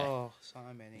 boy. Yeah. Oh, so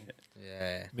many.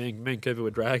 Yeah. Me and Cooper were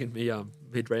dragging me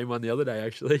dream one the other day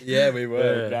actually. Yeah, we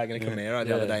were Yeah. dragging a Camaro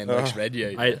the other day in Oh. Lex Red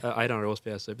Ute. 800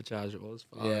 horsepower supercharged it was.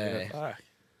 Yeah. Fuck.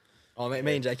 Oh,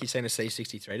 me and Jakey seen a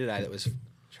C63 today that was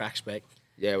track spec.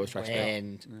 Yeah, it was track spec.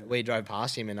 And we drove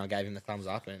past him and I gave him the thumbs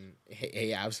up and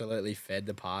he absolutely fed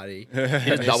the party.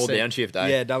 Just double downshift,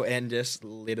 eh? Yeah, and just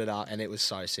lit it up and it was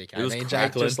so sick. It was me and Jake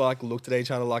crackling. just like looked at each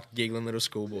other like giggling little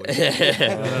schoolboys.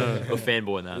 Or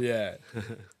fanboy in that. Yeah.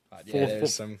 But yeah,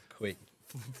 there's some quick.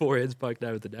 4 heads poked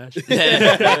over the dash.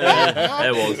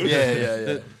 It was.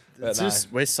 Yeah. It's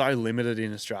just we're so limited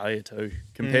in Australia too,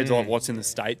 compared to like what's in the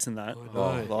States and that. know.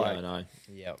 Oh, Yeah, like, I know.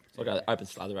 Yep. It's like an open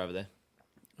slather over there.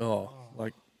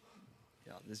 like,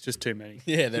 yeah, there's just too many.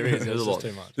 Yeah, there is. There's a just lot.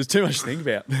 too much. There's too much to think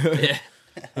about. Yeah.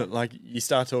 Like you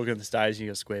start talking the stage, and you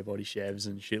got square body Chevs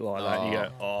and shit like that. And you go,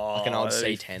 oh, Like an old those-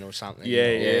 C10 or something. Yeah,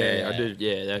 Yeah, I do.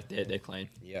 Yeah, they're clean.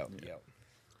 Yep.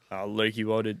 Oh, Lukey,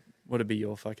 what'd be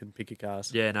your fucking pick of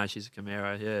cars? Yeah, no, she's a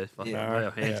Camaro. Yeah, fucking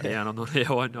Camaro, hands down. I'm not.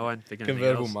 I won't pick anything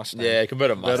Convertible else. Mustang. Yeah,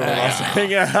 converted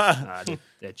Mustang. Nah,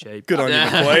 they're cheap. Good on you,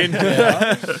 McLean.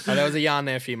 Oh, there was a yarn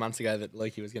there a few months ago that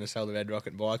Lukey was going to sell the Red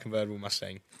Rocket and buy a convertible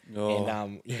Mustang. Oh.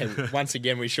 And once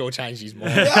again, we sure changed his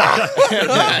mind.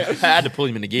 I had to pull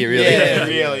him into gear, really. Yeah,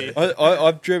 really.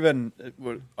 I've driven.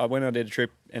 I went on a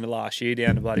trip in the last year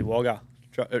down to bloody Wagga.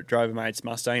 Drove a mate's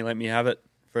Mustang, let me have it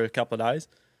for a couple of days,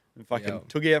 and fucking Yep.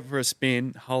 took it out for a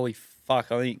spin. Holy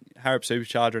fuck! I think Harrop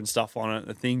supercharger and stuff on it.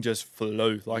 The thing just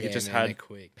flew like it Yeah, just man, they're had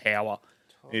quick. power.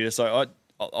 You just like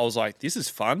I was like, this is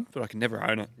fun, but I can never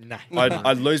own it. Nah.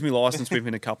 I'd lose my license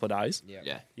within a couple of days.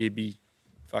 Yeah. You'd be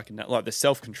fucking like the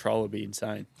self control would be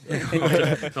insane. No, I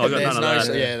got none There's of no, that.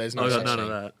 there's no I got such none thing. of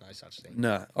that. No such thing.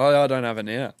 No, I don't have it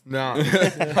now. No.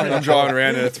 I'm driving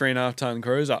around in a 3.5 ton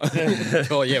cruiser.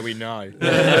 Oh, yeah, we know.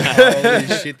 Holy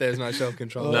shit, there's no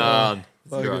self-control. None.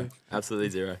 Zero. Absolutely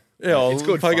zero. Yeah, It's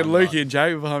good fucking fun, Lukey but- and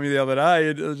Jake were behind me the other day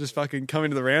and they'll just fucking come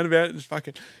into the roundabout and just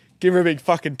fucking give her a big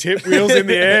fucking tip, wheels in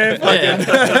the air.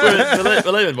 Yeah.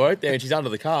 we're leaving work there and she's under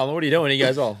the car. I'm like, what are you doing? He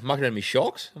goes, oh, mucking at me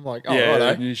shocks. I'm like, oh, Yeah,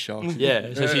 righto. new shock.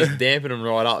 Yeah, so she's damping them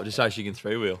right up just so she can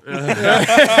three wheel.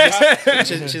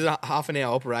 She's a half an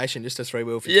hour operation, just a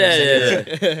 3-wheel for 10 Yeah,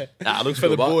 seconds. yeah. Nah, it looks For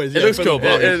cool, the but boys, It yeah, looks for cool, the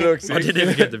but It looks I didn't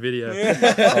even get the video.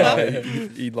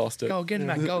 he lost it. Go again,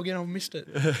 Matt. Go again. I missed it.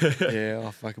 Yeah,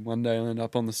 oh, fucking one day I'll end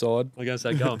up on the side. I'm going to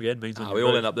say go again means we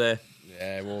all end up there.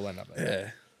 Yeah, we'll end up there.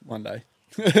 Yeah, one day.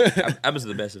 Happens to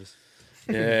the best of us.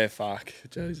 Yeah, fuck.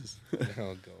 Jesus.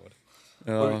 Oh, God.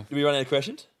 Oh, Did we run out of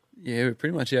questions? yeah, we're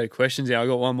pretty much out of questions now. I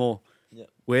got one more. Yeah.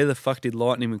 Where the fuck did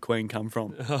Lightning McQueen come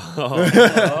from? Hold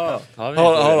Hold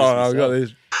on, I've got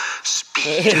this.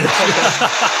 Speed.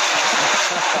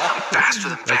 Faster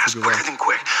than fast, quicker than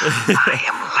quick. I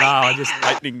am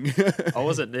lightning. Lightning. I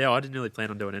wasn't there. I didn't really plan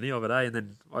on doing any of it, eh? And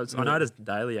then I noticed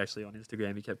daily actually on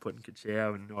Instagram he kept putting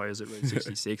Kachow and I was at Route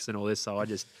 66 and all this. So I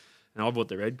bought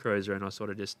the Red Cruiser and I sort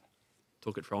of just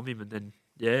took it from him. And then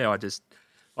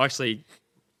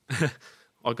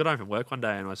I got home from work one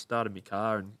day and I started my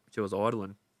car and she was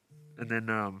idling. And then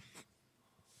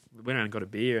we went out and got a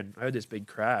beer and I heard this big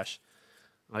crash.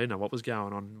 I didn't know what was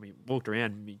going on. We walked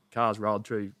around and my car's rolled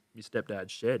through my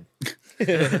stepdad's shed.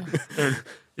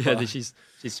 And she's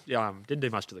didn't do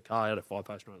much to the car. I had a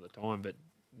 5-post run at the time, but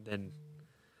then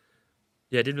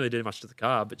didn't really do much to the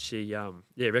car. But she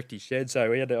wrecked his shed,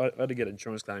 so I had to get an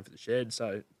insurance claim for the shed.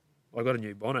 So I got a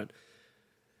new bonnet,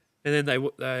 and then they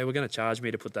were going to charge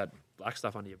me to put that black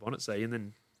stuff under your bonnet, see, and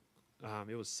then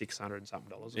it was $600 and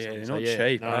something. Or Yeah, something. they're not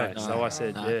cheap, No, eh? so I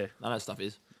said, Nah, yeah. None of that stuff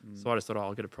is. So I just thought,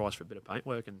 I'll get a price for a bit of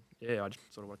paintwork, and I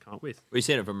just sort of what I come up with. We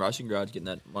seen it from Roasting Garage getting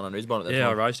that one on his bonnet. That Yeah, I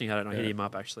time. roasting had it, and I hit him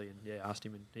up actually, and asked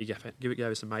him, and he gave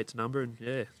us some mate's number, and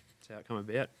that's how it come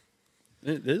about.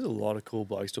 There's a lot of cool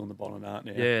blokes doing the bonnet art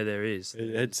now. Yeah, there is.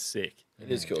 It's sick. It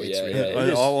is cool. It's Yeah, really-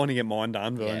 yeah. I want to get mine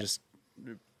done, but Yeah. I'm just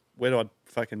where do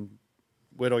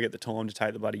I get the time to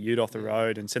take the bloody ute off the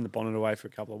road and send the bonnet away for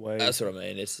a couple of weeks? That's what I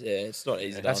mean. It's not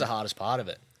easy. That's the done. hardest part of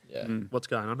it. Yeah. What's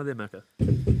going on there, Macca?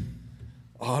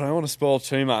 Oh, I don't want to spoil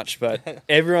too much, but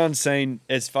everyone's seen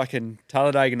it's fucking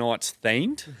Talladega Nights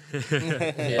themed.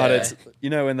 But it's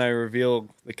when they reveal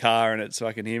the car and it's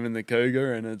fucking him and the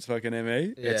Cougar and it's fucking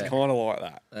ME. It's Yeah. kind of like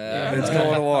that. It's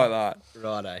kind of like that.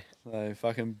 Righto. So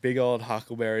fucking big old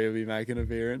Huckleberry will be making an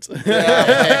appearance.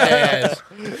 Yes.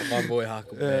 My boy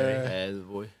Huckleberry. Yeah, the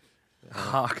boy.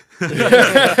 Fuck.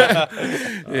 Yeah,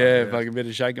 fucking bit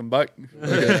of shake and bake.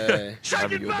 Yeah.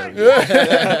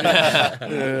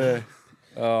 Yeah.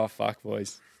 Oh, fuck,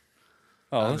 boys.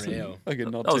 Oh, that's Unreal. fucking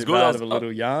not That was too good. bad That was- of a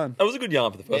little yarn. That was a good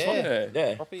yarn for the first one. Yeah.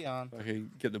 Yeah. Proper yarn.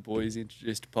 Fucking get the boys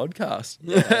introduced to podcast.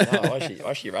 No, I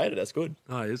actually rated it. That's good.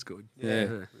 Oh, it is good. Yeah.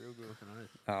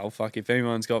 Oh, fuck. If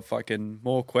anyone's got fucking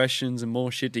more questions and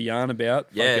more shit to yarn about,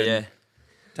 Yeah,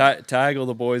 fucking tag all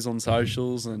the boys on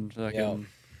socials and fucking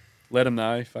let them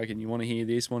know. Fucking, you want to hear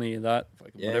this, want to hear that,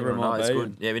 fucking yeah. whatever it no, might it's be. good.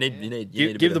 And Yeah, you need a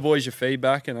Give bit the of- boys your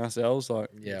feedback and ourselves. Like,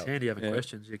 Yeah. It's handy having Yeah.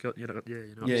 questions. You got, you know, yeah,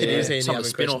 you know. Yeah, It is yeah. handy Something having to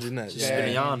spin off. questions, isn't it? Just spin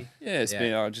a yarn. it's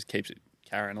been, it just keeps it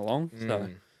carrying along.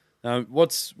 Mm. So,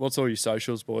 what's all your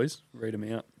socials, boys? Read them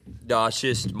out. No, it's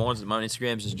just mine's my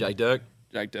Instagram's just Jake Dirk.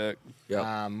 Jake Dirk.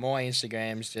 Yeah. My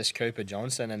Instagram's just Cooper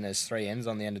Johnson, and there's 3 N's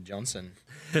on the end of Johnson.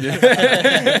 just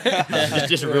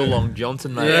a real long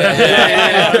Johnson, mate.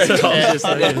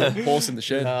 Horse in the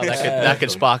shed. That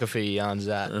could spark a few yarns.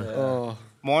 That. Oh,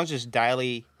 Mine's just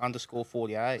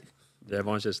daily_48. Yeah,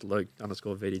 mine's just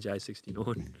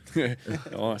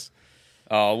Luke_VDJ69. nice.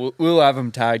 Oh, we'll have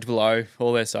them tagged below,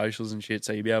 all their socials and shit,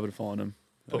 so you'll be able to find them.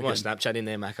 Put my Snapchat in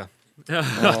there, Macca. Oh, You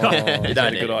that's don't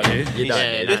a need good it. idea. You don't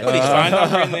Yeah, need just it. Put his phone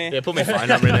number in there. Yeah, put my phone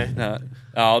number in there. No,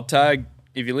 I'll tag,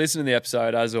 if you listen to the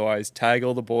episode, as always, tag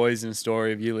all the boys in a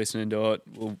story of you listening to it.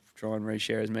 We'll try and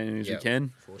reshare as many as we Yep.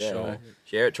 can. For Yeah. sure.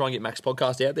 Share it. Try and get Max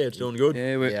podcast out there. It's doing good.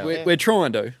 Yeah, Yeah. we're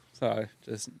trying to. So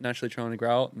just naturally trying to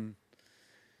grow it and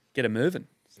get it moving.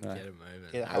 So, Get it moving.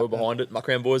 Yeah, We're behind it.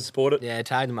 Muckraman boys support it. Yeah,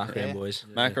 tag the Macca Yeah. boys.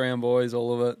 Mac around, boys,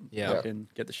 all of it. Yeah. Fucking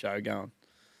get the show going.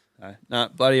 So, no,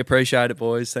 bloody appreciate it,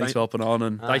 boys. Thanks for hopping on,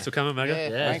 and Thanks for coming, Maga. Yeah.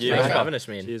 Yeah, Thanks, thanks for mate. having us,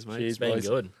 man. Cheers, mate. cheers, It's been boys.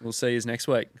 good. We'll see you next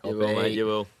week. You will, mate. You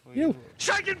will.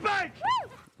 Shake and bake!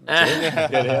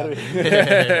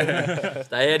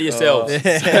 Stay out of yourselves.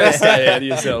 Stay out of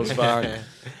yourselves, fuck.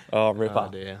 Oh, ripper.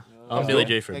 Oh, dear. I'm nearly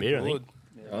due for a beer, I think.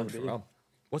 Good.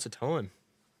 What's the time?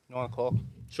 9 o'clock.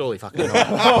 Surely fucking not.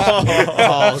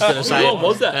 I was going to say. How long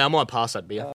was that? I might pass that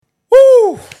beer.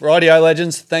 Rightio,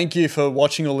 legends. Thank you for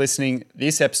watching or listening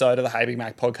this episode of the Hey Big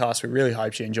Mac podcast. We really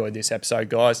hope you enjoyed this episode,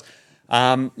 guys.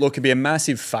 Look, it'd be a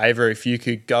massive favour if you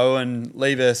could go and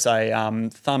leave us a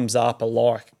thumbs up, a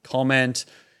like, comment.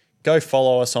 Go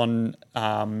follow us on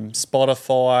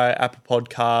Spotify, Apple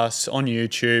Podcasts, on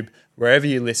YouTube, wherever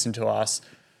you listen to us.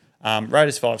 Rate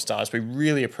us 5 stars. We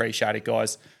really appreciate it,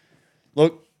 guys.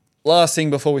 Look, last thing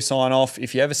before we sign off,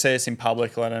 if you ever see us in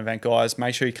public or at an event, guys,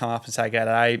 make sure you come up and say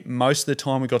g'day. Most of the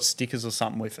time we've got stickers or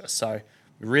something with us. So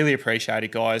we really appreciate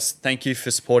it, guys. Thank you for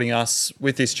supporting us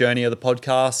with this journey of the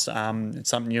podcast. It's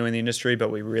something new in the industry, but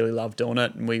we really love doing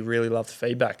it and we really love the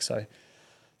feedback. So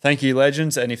thank you,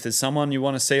 legends. And if there's someone you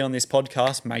want to see on this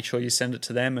podcast, make sure you send it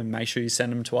to them and make sure you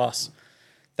send them to us.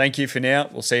 Thank you for now.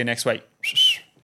 We'll see you next week.